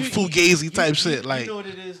fugazi type shit. Like, you know what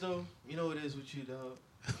it is, though? You know what it is with you, dog?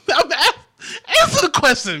 Answer the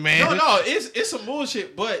question, man. No, it's some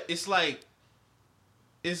bullshit, but it's like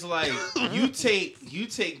you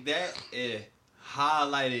take that and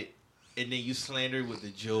highlight it, and then you slander it with the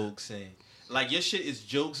jokes, and like your shit is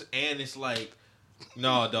jokes, and it's like,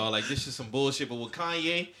 no, dog, like this is some bullshit. But with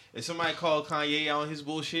Kanye, if somebody called Kanye out on his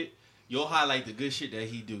bullshit, you'll highlight the good shit that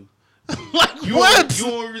he do. Like you what? You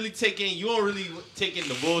don't really take in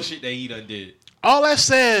the bullshit that he done did. All I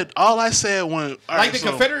said when like the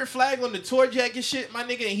Confederate flag on the tour jacket shit, my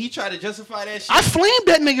nigga, and he tried to justify that shit. I flamed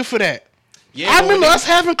that nigga for that. Yeah, I remember us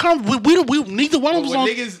having we neither one of us on.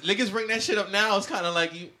 Niggas bring that shit up now. It's kind of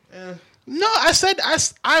like you. No, I said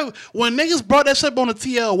I when niggas brought that shit up on the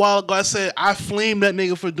TL a while ago, I said I flamed that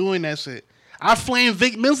nigga for doing that shit. I flamed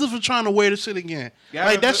Vic Mensa for trying to wear the shit again.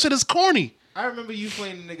 Yeah, that shit is corny. I remember you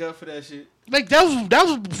flaming the nigga up for that shit. Like that was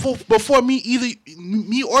before me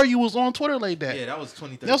or you was on Twitter like that. Yeah, that was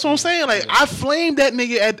 2013. That's what I'm saying. Like I flamed that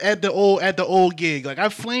nigga at the old gig. Like I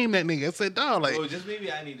flamed that nigga. I said, dog, like, just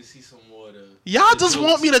maybe I need to see some more of y'all just jokes.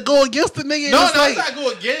 Want me to go against the nigga? No, it's not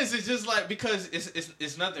go against. It's just like because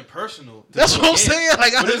it's nothing personal. That's what I'm saying.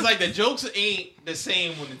 Like, but it's like the jokes ain't the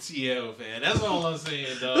same on the TL, fan. That's all I'm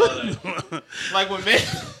saying, dog. Like when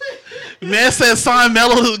man said Son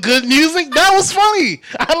Mello is good music. That was funny.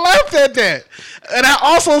 I laughed at that. And I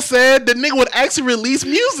also said the nigga would actually release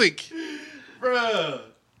music. Bruh.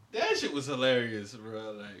 That shit was hilarious,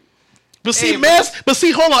 bro. Like, but see,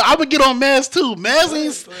 hold on. I would get on Maz too.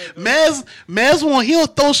 Maz he'll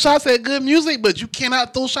throw shots at good music, but you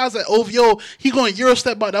cannot throw shots at OVO. He gonna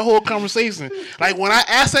Eurostep about that whole conversation. Like when I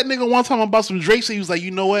asked that nigga one time about some Drake shit, he was like,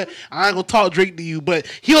 you know what? I ain't gonna talk Drake to you, but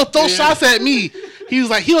he'll throw shots at me. He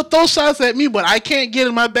was like, he'll throw shots at me, but I can't get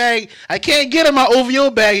in my bag. I can't get in my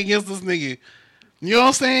OVO bag against this nigga. You know what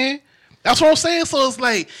I'm saying? That's what I'm saying. So it's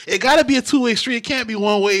like it gotta be a two-way street. It can't be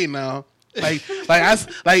one way now. I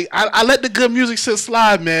let the good music shit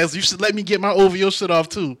slide, man. So you should let me get my OVO shit off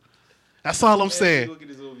too. That's all I'm saying. Look at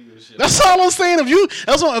this OVO shit. That's all I'm saying.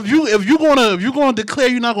 If you gonna declare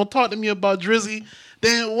you're not gonna talk to me about Drizzy,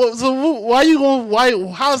 then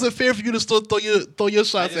how is it fair for you to still throw your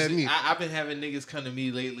shots at me? I've been having niggas come to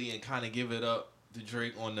me lately and kind of give it up to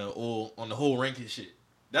Drake on the whole ranking shit.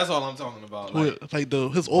 That's all I'm talking about.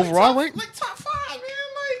 His overall rank? Like top 5, man.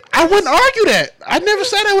 Like I wouldn't argue that. I never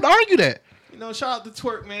said I would argue that. You know, shout out to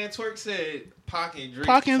Twerk, man. Twerk said Pac and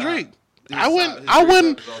Drake. I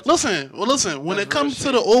wouldn't listen. When it comes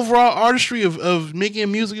to the overall artistry of making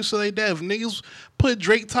music and shit like that, if niggas put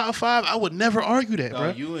Drake top 5, I would never argue that,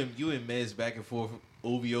 bro. You and Mez back and forth,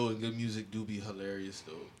 OVO and good music do be hilarious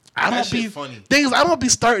though. I don't be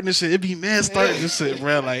starting this shit. It be man starting this shit,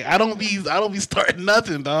 bro. Like I don't be starting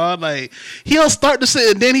nothing, dog. Like he don't start the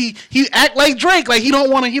shit and then he act like Drake, like he don't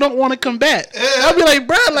want to combat. I'll be like,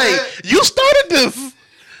 bro, like you started this.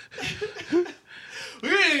 We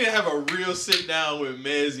didn't even have a real sit down with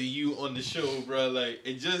Mez and you on the show, bro. Like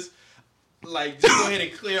and just go ahead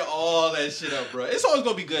and clear all that shit up, bro. It's always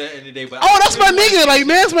gonna be good at the end of the day. But that's my nigga. Like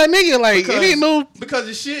Mez, my nigga. Like it ain't no because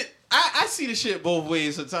the shit. I see the shit both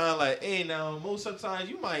ways sometimes. Like, hey, now, sometimes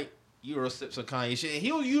you accept some Kanye shit.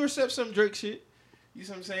 And you accept some Drake shit. You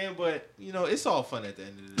see what I'm saying? But, you know, it's all fun at the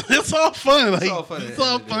end of the day. It's all fun. It's all fun. It's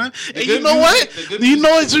all fun. And you know what? You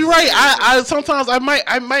know what? You're right. I sometimes I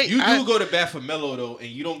might. You do go to bat for Melo, though, and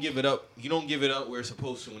you don't give it up. You don't give it up where it's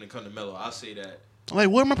supposed to when it comes to Melo. I'll say that. Like,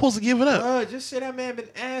 what am I supposed to give it up? Just say that man been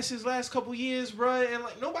ass his last couple years, bro. And,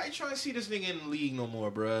 like, nobody trying to see this nigga in the league no more,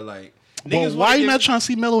 bro. Like, but why you not trying to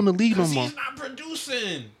see Melo in the league no more? He's not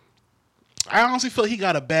producing. I honestly feel he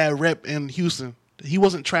got a bad rep in Houston. He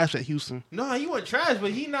wasn't trash at Houston. No, he wasn't trash,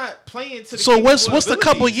 but he not playing to the. So what's the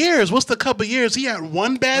couple years? What's the couple years? He had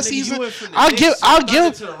one bad season. I'll give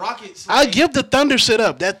the Thunder shit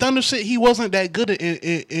up. That Thunder shit, he wasn't that good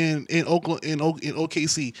in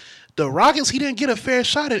OKC. The Rockets, he didn't get a fair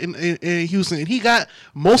shot in Houston, and he got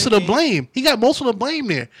most of the blame. He got most of the blame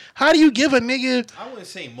there. How do you give a nigga? I wouldn't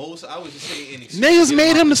say most. I would just say niggas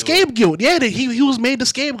made him the scapegoat. Yeah, he was made the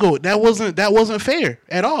scapegoat. That wasn't fair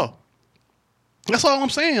at all. That's all I'm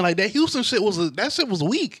saying. Like that Houston shit was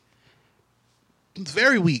weak. It's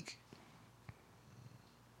very weak.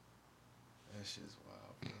 That shit's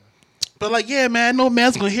wild, bro. But like, yeah, man, I know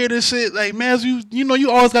Man's gonna hear this shit. Like, Mans, you know you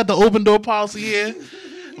always got the open door policy here.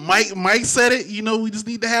 Mike said it. You know, we just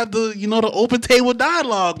need to have the open table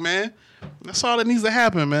dialogue, man. That's all that needs to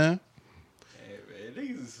happen, man. Hey, man,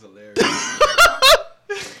 niggas is hilarious.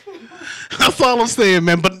 That's all I'm saying,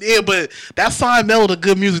 man. But that song Melo the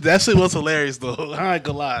good music. That shit was hilarious, though. I ain't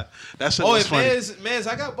gonna lie. That shit was funny. Mans,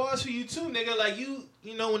 I got bars for you too, nigga. Like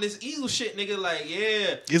you know, when this Eagle shit, nigga, like,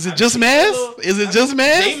 yeah. Is it just Mans? Just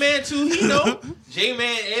Mans? J-Man too, he know.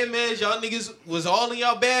 J-Man and Mans, y'all niggas was all in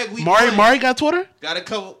y'all bag. Mari got Twitter? Got a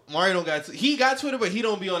couple. Mari don't got. He got Twitter, but he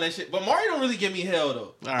don't be on that shit. But Mari don't really give me hell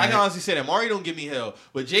though. I can honestly say that Mari don't give me hell.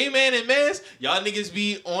 But J-Man and Mans, y'all niggas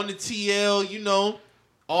be on the TL. You know,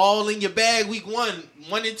 all in your bag. Week 1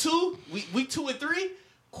 and 2, week 2 and 3.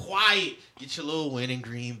 Quiet. Get your little win in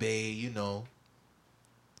Green Bay. You know.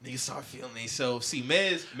 Niggas start feeling themselves. See,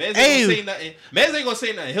 Mez ain't gonna say nothing. Mez ain't gonna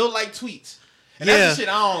say nothing. He'll like tweets. And that's the shit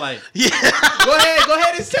I don't like. Yeah. Go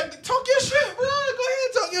ahead and talk your shit, bro. Go ahead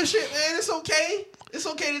and talk your shit, man. It's okay. It's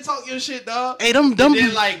okay to talk your shit, dog. Hey, them. And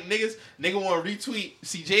then like nigga wanna retweet.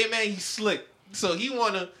 See, J-Man, he's slick. So he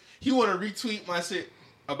wanna retweet my shit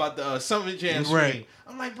about the Summer Jam stream. Right.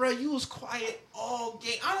 I'm like, bro, you was quiet all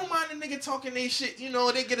game. I don't mind the nigga talking their shit. You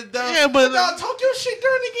know, they get it done. Yeah, but dog, talk your shit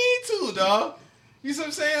during the game too, dog. You see what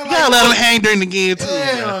I'm saying? You gotta let them hang during the game too.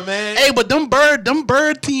 Yeah, man. Hey, but them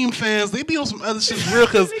bird team fans, they be on some other shit real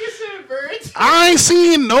cause I ain't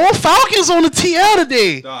seen no Falcons on the TL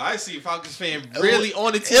today. No, I see Falcons fan really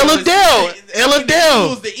on the TL.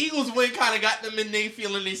 Illadelph. The Eagles win kind of got them in they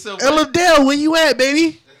feeling themselves. Illadelph, where you at,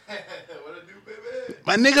 baby? What I do, baby?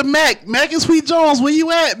 My nigga Mac and Sweet Jones, where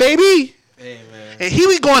you at, baby? Hey, man. And he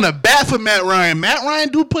be going to bat for Matt Ryan. Matt Ryan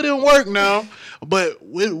do put in work now. But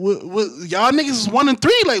with y'all niggas is 1 and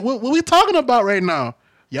 3. Like, what we talking about right now?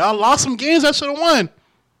 Y'all lost some games that should have won.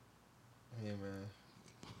 Hey, man.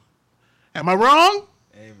 Am I wrong?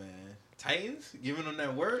 Hey, man. Titans giving them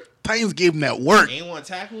that work? Titans gave them that work. Ain't one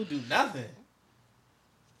tackle, do nothing.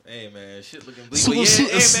 Hey, man. Shit looking bleak.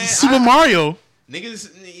 Super Mario.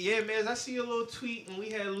 Niggas, yeah, man. I see a little tweet when we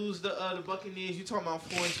had to lose the Buccaneers. You talking about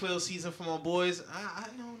 4-12 season for my boys. I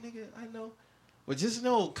know, nigga. I know. But just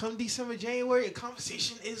know, come December, January, a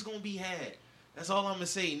conversation is gonna be had. That's all I'm gonna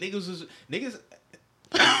say. Niggas,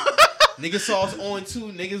 Niggas saw us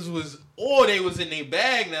 0-2. Niggas was, or they was in their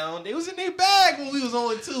bag now. They was in their bag when we was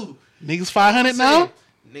 0-2. Niggas 500 now?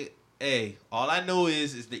 Hey, all I know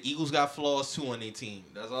is the Eagles got flaws too on their team.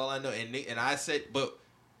 That's all I know. And I said, but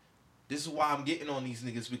this is why I'm getting on these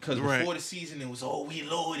niggas because before the season it was, we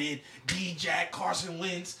loaded, D-Jack, Carson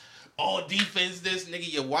Wentz, all defense. This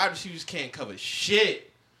nigga, your wide receivers can't cover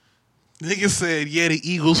shit. Niggas said, the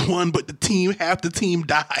Eagles won, but half the team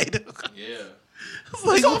died. Yeah.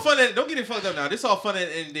 It's all fun. Don't get it fucked up now. This all fun at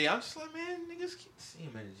the end of the day. I'm just like, man, niggas keep the same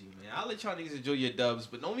energy, man. I'll let y'all niggas enjoy your dubs,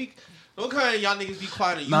 but don't come y'all niggas be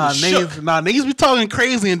quiet and you niggas be talking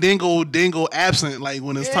crazy and then go absent like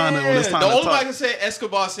when it's time to the only talk. I can say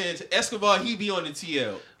Escobar, he be on the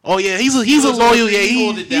TL. Oh yeah, he's a loyal. Yeah,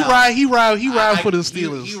 he ride for the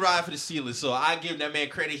Steelers. He ride for the Steelers. So I give that man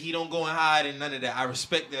credit. He don't go and hide and none of that. I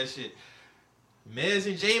respect that shit. Mez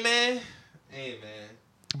and J man, hey man.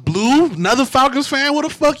 Blue, another Falcons fan. Where the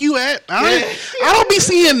fuck you at? I don't be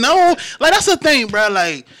seeing no. Like that's the thing, bro.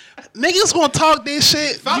 Like niggas gonna talk this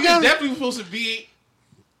shit. Falcons definitely supposed to be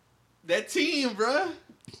that team, bro.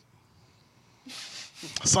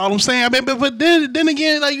 That's all I'm saying. I mean, but then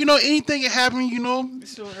again, like anything can happen.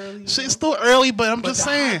 It's still early. Shit's still early, but I'm just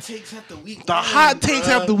saying. The hot takes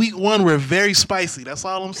after week one were very spicy. That's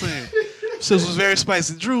all I'm saying. Shit was very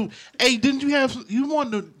spicy. Drew, hey, didn't you have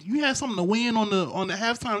something to win on the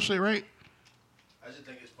halftime shit, right? I just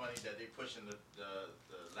think it's funny that they pushing the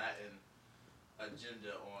Latin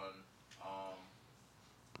agenda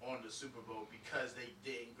on the Super Bowl because they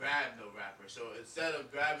didn't grab no rapper. So instead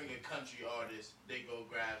of grabbing a country artist, they go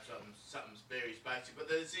grab something very spicy. But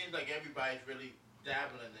then it seems like everybody's really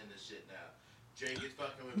dabbling in this shit now. Drake is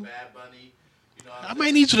fucking with Bad Bunny. I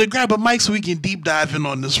might need you to grab a mic so we can deep dive in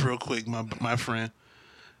on this real quick, my friend.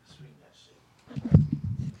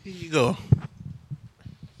 Here you go.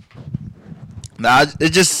 Nah,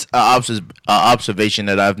 it's just an observation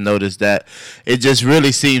that I've noticed that it just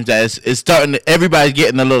really seems that it's starting to, everybody's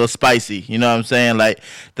getting a little spicy. You know what I'm saying? Like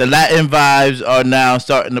the Latin vibes are now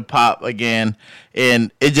starting to pop again,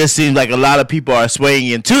 and it just seems like a lot of people are swaying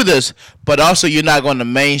into this. But also, you're not going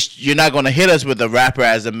to hit us with a rapper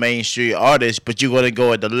as a mainstream artist, but you're going to go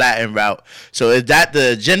with the Latin route. So is that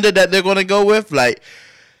the agenda that they're going to go with? Like,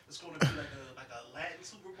 it's going to be like a Latin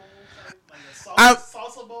Super Bowl, like a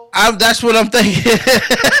salsa bowl. That's what I'm thinking.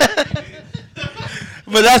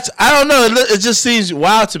 But I don't know. It just seems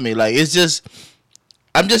wild to me. Like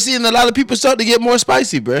I'm just seeing a lot of people start to get more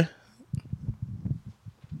spicy, bruh.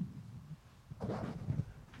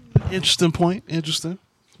 Interesting point. Interesting.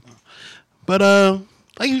 But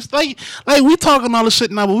like we talking all this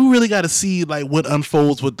shit now, but we really got to see like what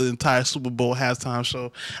unfolds with the entire Super Bowl halftime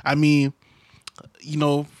show. I mean,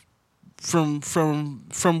 from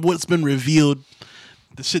what's been revealed,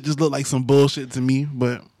 the shit just looked like some bullshit to me.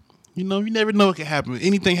 But you never know what can happen.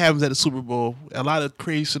 Anything happens at the Super Bowl. A lot of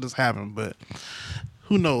crazy shit has happened, but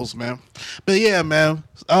who knows, man? But yeah, man.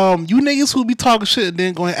 You niggas who be talking shit and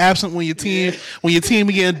then going absent when your team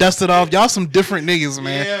be getting dusted off, y'all some different niggas,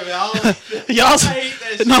 man. Yeah, man. I hate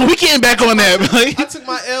that shit. No, we getting back on that, man. I took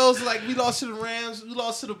my L's. Like we lost to the Rams, we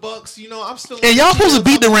lost to the Bucks. I'm still. And y'all supposed to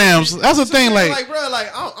beat the Rams. That's the thing, like, bro, like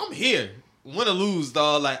I'm here, win or lose,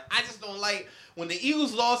 dog. Like I just don't like. When the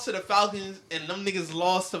Eagles lost to the Falcons and them niggas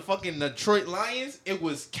lost to fucking Detroit Lions, it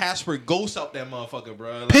was Casper Ghost out that motherfucker,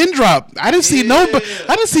 bro. Like, pin drop. I didn't see no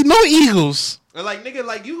Eagles. Like nigga,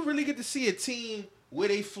 like you really get to see a team where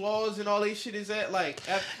they flaws and all they shit is at. Like,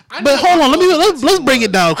 but hold on, let's break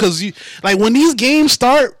it down because when these games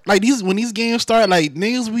start, like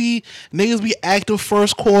niggas be active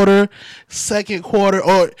first quarter, second quarter,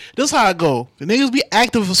 or this is how I go. The niggas be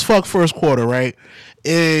active as fuck first quarter, right?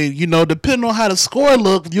 And depending on how the score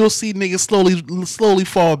look, you'll see niggas slowly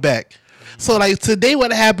fall back. So like today,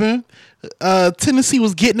 what happened? Tennessee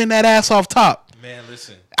was getting in that ass off top. Man,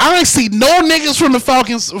 listen. I ain't see no niggas from the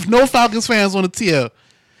Falcons, no Falcons fans on the TL.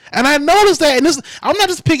 And I noticed that, and I'm not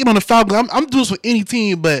just picking on the Falcons. I'm doing this for any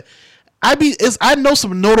team, but I know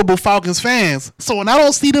some notable Falcons fans. So when I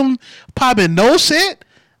don't see them popping no shit,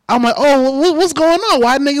 I'm like, oh, what's going on?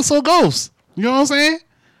 Why niggas so ghost? You know what I'm saying?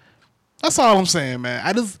 That's all I'm saying, man.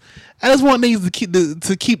 I just want niggas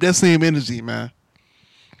to keep that same energy, man.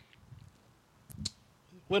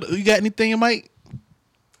 What you got anything, Mike?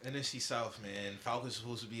 NFC South, man. Falcons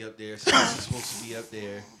supposed to be up there. Saints is supposed to be up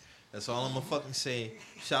there. That's all I'm gonna fucking say.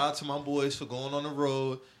 Shout out to my boys for going on the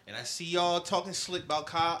road. And I see y'all talking slick about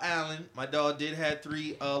Kyle Allen. My dog did have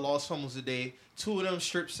 3 lost fumbles today. 2 of them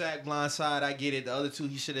strip sack, blindside. I get it. The other 2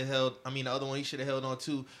 he should have held. The other one he should have held on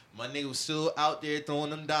too. My nigga was still out there throwing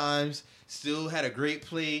them dimes. Still had a great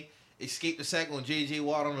play. Escaped the sack on J.J.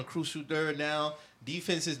 Watt on a crucial third down.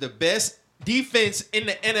 Defense is the best defense in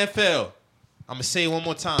the NFL. I'm going to say it one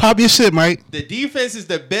more time. Pop your shit, Mike. The defense is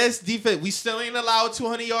the best defense. We still ain't allowed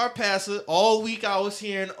 200-yard passer. All week I was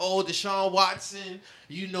hearing, Deshaun Watson,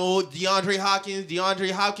 DeAndre Hopkins.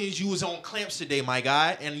 DeAndre Hopkins, you was on clamps today, my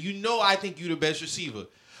guy. And I think you the best receiver.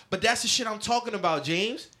 But that's the shit I'm talking about,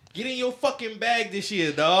 James. Get in your fucking bag this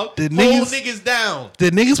year, dog. Hold niggas down.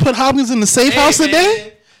 Did niggas put Hopkins in the safe house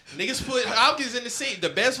today? Niggas put Hopkins in the safe. The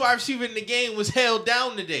best wide receiver in the game was held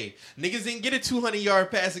down today. Niggas didn't get a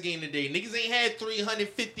 200-yard passing game today. Niggas ain't had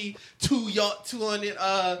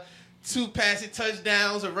 2 passing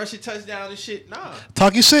touchdowns or rushing touchdowns and shit. Nah.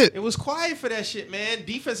 Talk your shit. It was quiet for that shit, man.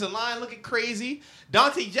 Defensive line looking crazy.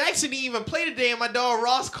 Dante Jackson didn't even play today, and my dog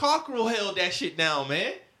Ross Cockrell held that shit down,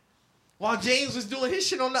 man. While James was doing his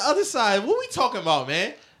shit on the other side. What we talking about,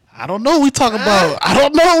 man? I don't know what we talking about. I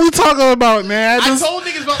don't know what we talking about, man. I told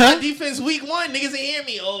niggas about my defense week 1. Niggas ain't hear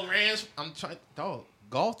me. Rams. I'm trying. Dog.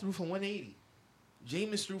 Goff threw for 180.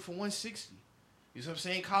 Jameis threw for 160. You know what I'm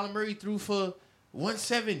saying? Kyler Murray threw for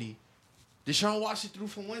 170. Deshaun Watson threw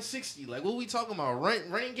for 160. Like, what we talking about?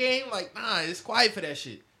 Running game? Like, nah, it's quiet for that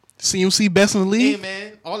shit. CMC best in the league? Hey,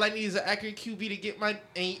 man. All I need is an accurate QB to get my...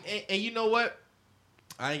 And you know what?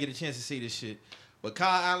 I ain't get a chance to say this shit. But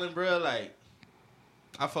Kyle Allen, bro, like...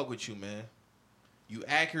 I fuck with you, man. You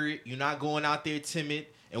accurate. You're not going out there timid.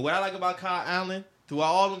 And what I like about Kyle Allen, throughout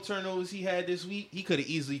all them turnovers he had this week, he could have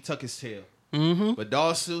easily tucked his tail. Mm-hmm. But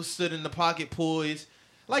Dawg still stood in the pocket poised.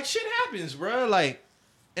 Like, shit happens, bro. Like,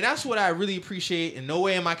 and that's what I really appreciate. In no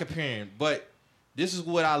way am I comparing. But this is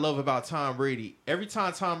what I love about Tom Brady. Every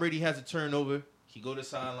time Tom Brady has a turnover, he go to the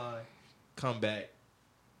sideline, come back.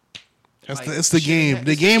 It's the game.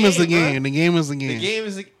 The game is the game. The game is the game. The game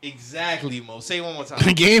is exactly, Mo. Say it one more time.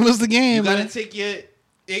 The game is the game. You gotta take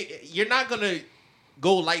you're not gonna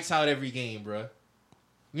go lights out every game, bro.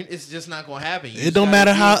 It's just not gonna happen. It don't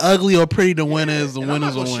matter how ugly or pretty the win is. The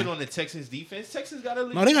winners will win. Shit on the Texans defense. Texans got a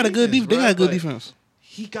no. They got a good defense. They got a good defense.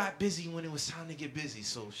 He got busy when it was time to get busy.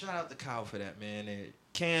 So shout out to Kyle for that, man. And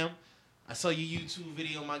Cam, I saw your YouTube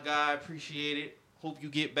video, my guy. Appreciate it. Hope you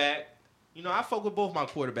get back. I fuck with both my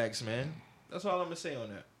quarterbacks, man. That's all I'm going to say on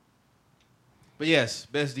that. But yes,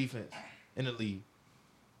 best defense in the league.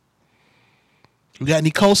 You got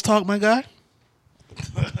any Colts talk, my guy?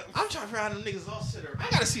 I'm trying to figure out them niggas lost to I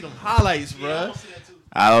got to see them highlights, bro.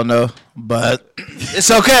 I don't know, but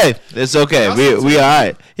it's okay. It's okay. We all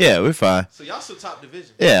right. Yeah, we're fine. So y'all still top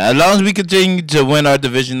division. Yeah, as long as we continue to win our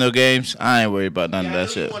divisional games, I ain't worried about none of that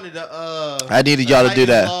shit. I needed y'all to do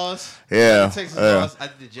that. Texas lost. I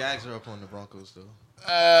think the Jags are up on the Broncos, though.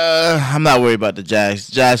 I'm not worried about the Jags.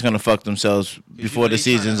 Jags gonna fuck themselves before the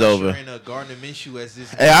season's over. Hey,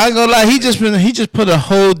 I ain't gonna lie. He just put a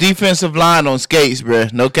whole defensive line on skates, bro.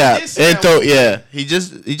 No cap. He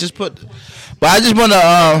just put. But I just wanna.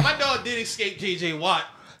 My dog did escape J.J. Watt.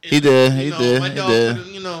 He did. My dog,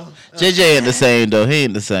 JJ ain't the same though. He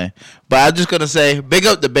ain't the same. But I'm just gonna say, big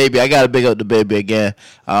up the baby. I gotta big up the baby again.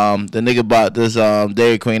 The nigga bought this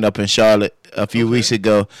Dairy Queen up in Charlotte a few weeks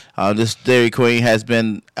ago. This Dairy Queen has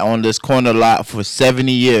been on this corner lot for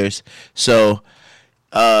 70 years. So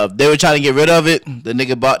they were trying to get rid of it. The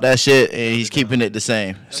nigga bought that shit and he's keeping it the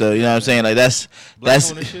same. So you know what I'm saying? Like that's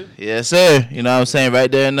yes sir. You know what I'm saying?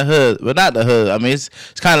 Right there in the hood. But not the hood. I mean it's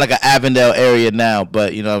kind of like an Avondale area now,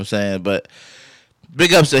 but you know what I'm saying? But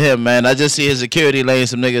big ups to him, man. I just see his security laying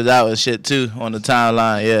some niggas out and shit too on the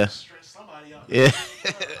timeline. Yeah. Yeah.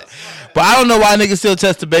 But I don't know why niggas still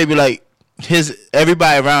test the baby like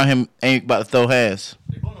everybody around him ain't about to throw hands.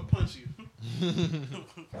 They're gonna punch you.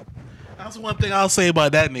 That's one thing I'll say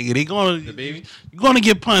about that nigga. The baby? You're gonna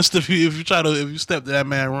get punched if you step to that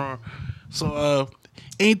man wrong. So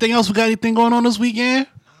anything else? We got anything going on this weekend?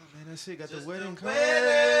 Oh man, that's it. Got the wedding coming.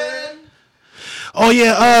 Oh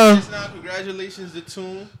yeah. Congratulations to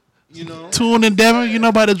Toon. Toon and Devin.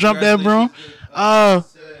 About to jump that, bro.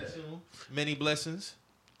 Many blessings.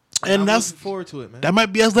 And I'm looking forward to it, man. That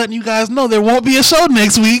might be us letting you guys know there won't be a show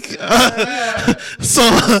next week. So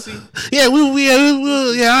yeah,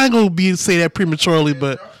 I ain't gonna say that prematurely,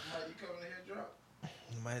 but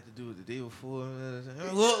you might have to do it the day before.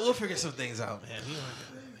 We'll figure some things out, man.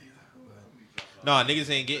 No,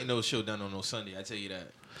 niggas ain't getting no show done on no Sunday. I tell you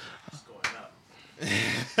that. It's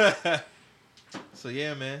going up. So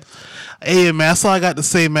yeah, man. Hey man, that's all I got to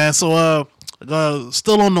say, man. So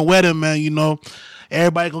still on the wedding, man.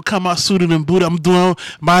 Everybody gonna come out suited and booted. I'm doing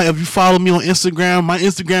if you follow me on Instagram, my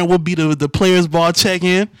Instagram will be the players ball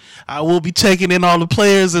check-in. I will be checking in all the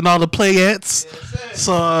players and all the playettes.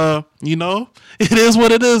 So it is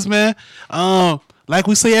what it is, man. Like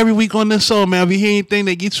we say every week on this show, man, if you hear anything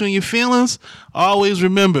that gets you in your feelings, always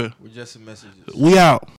remember, We're just messages. we out.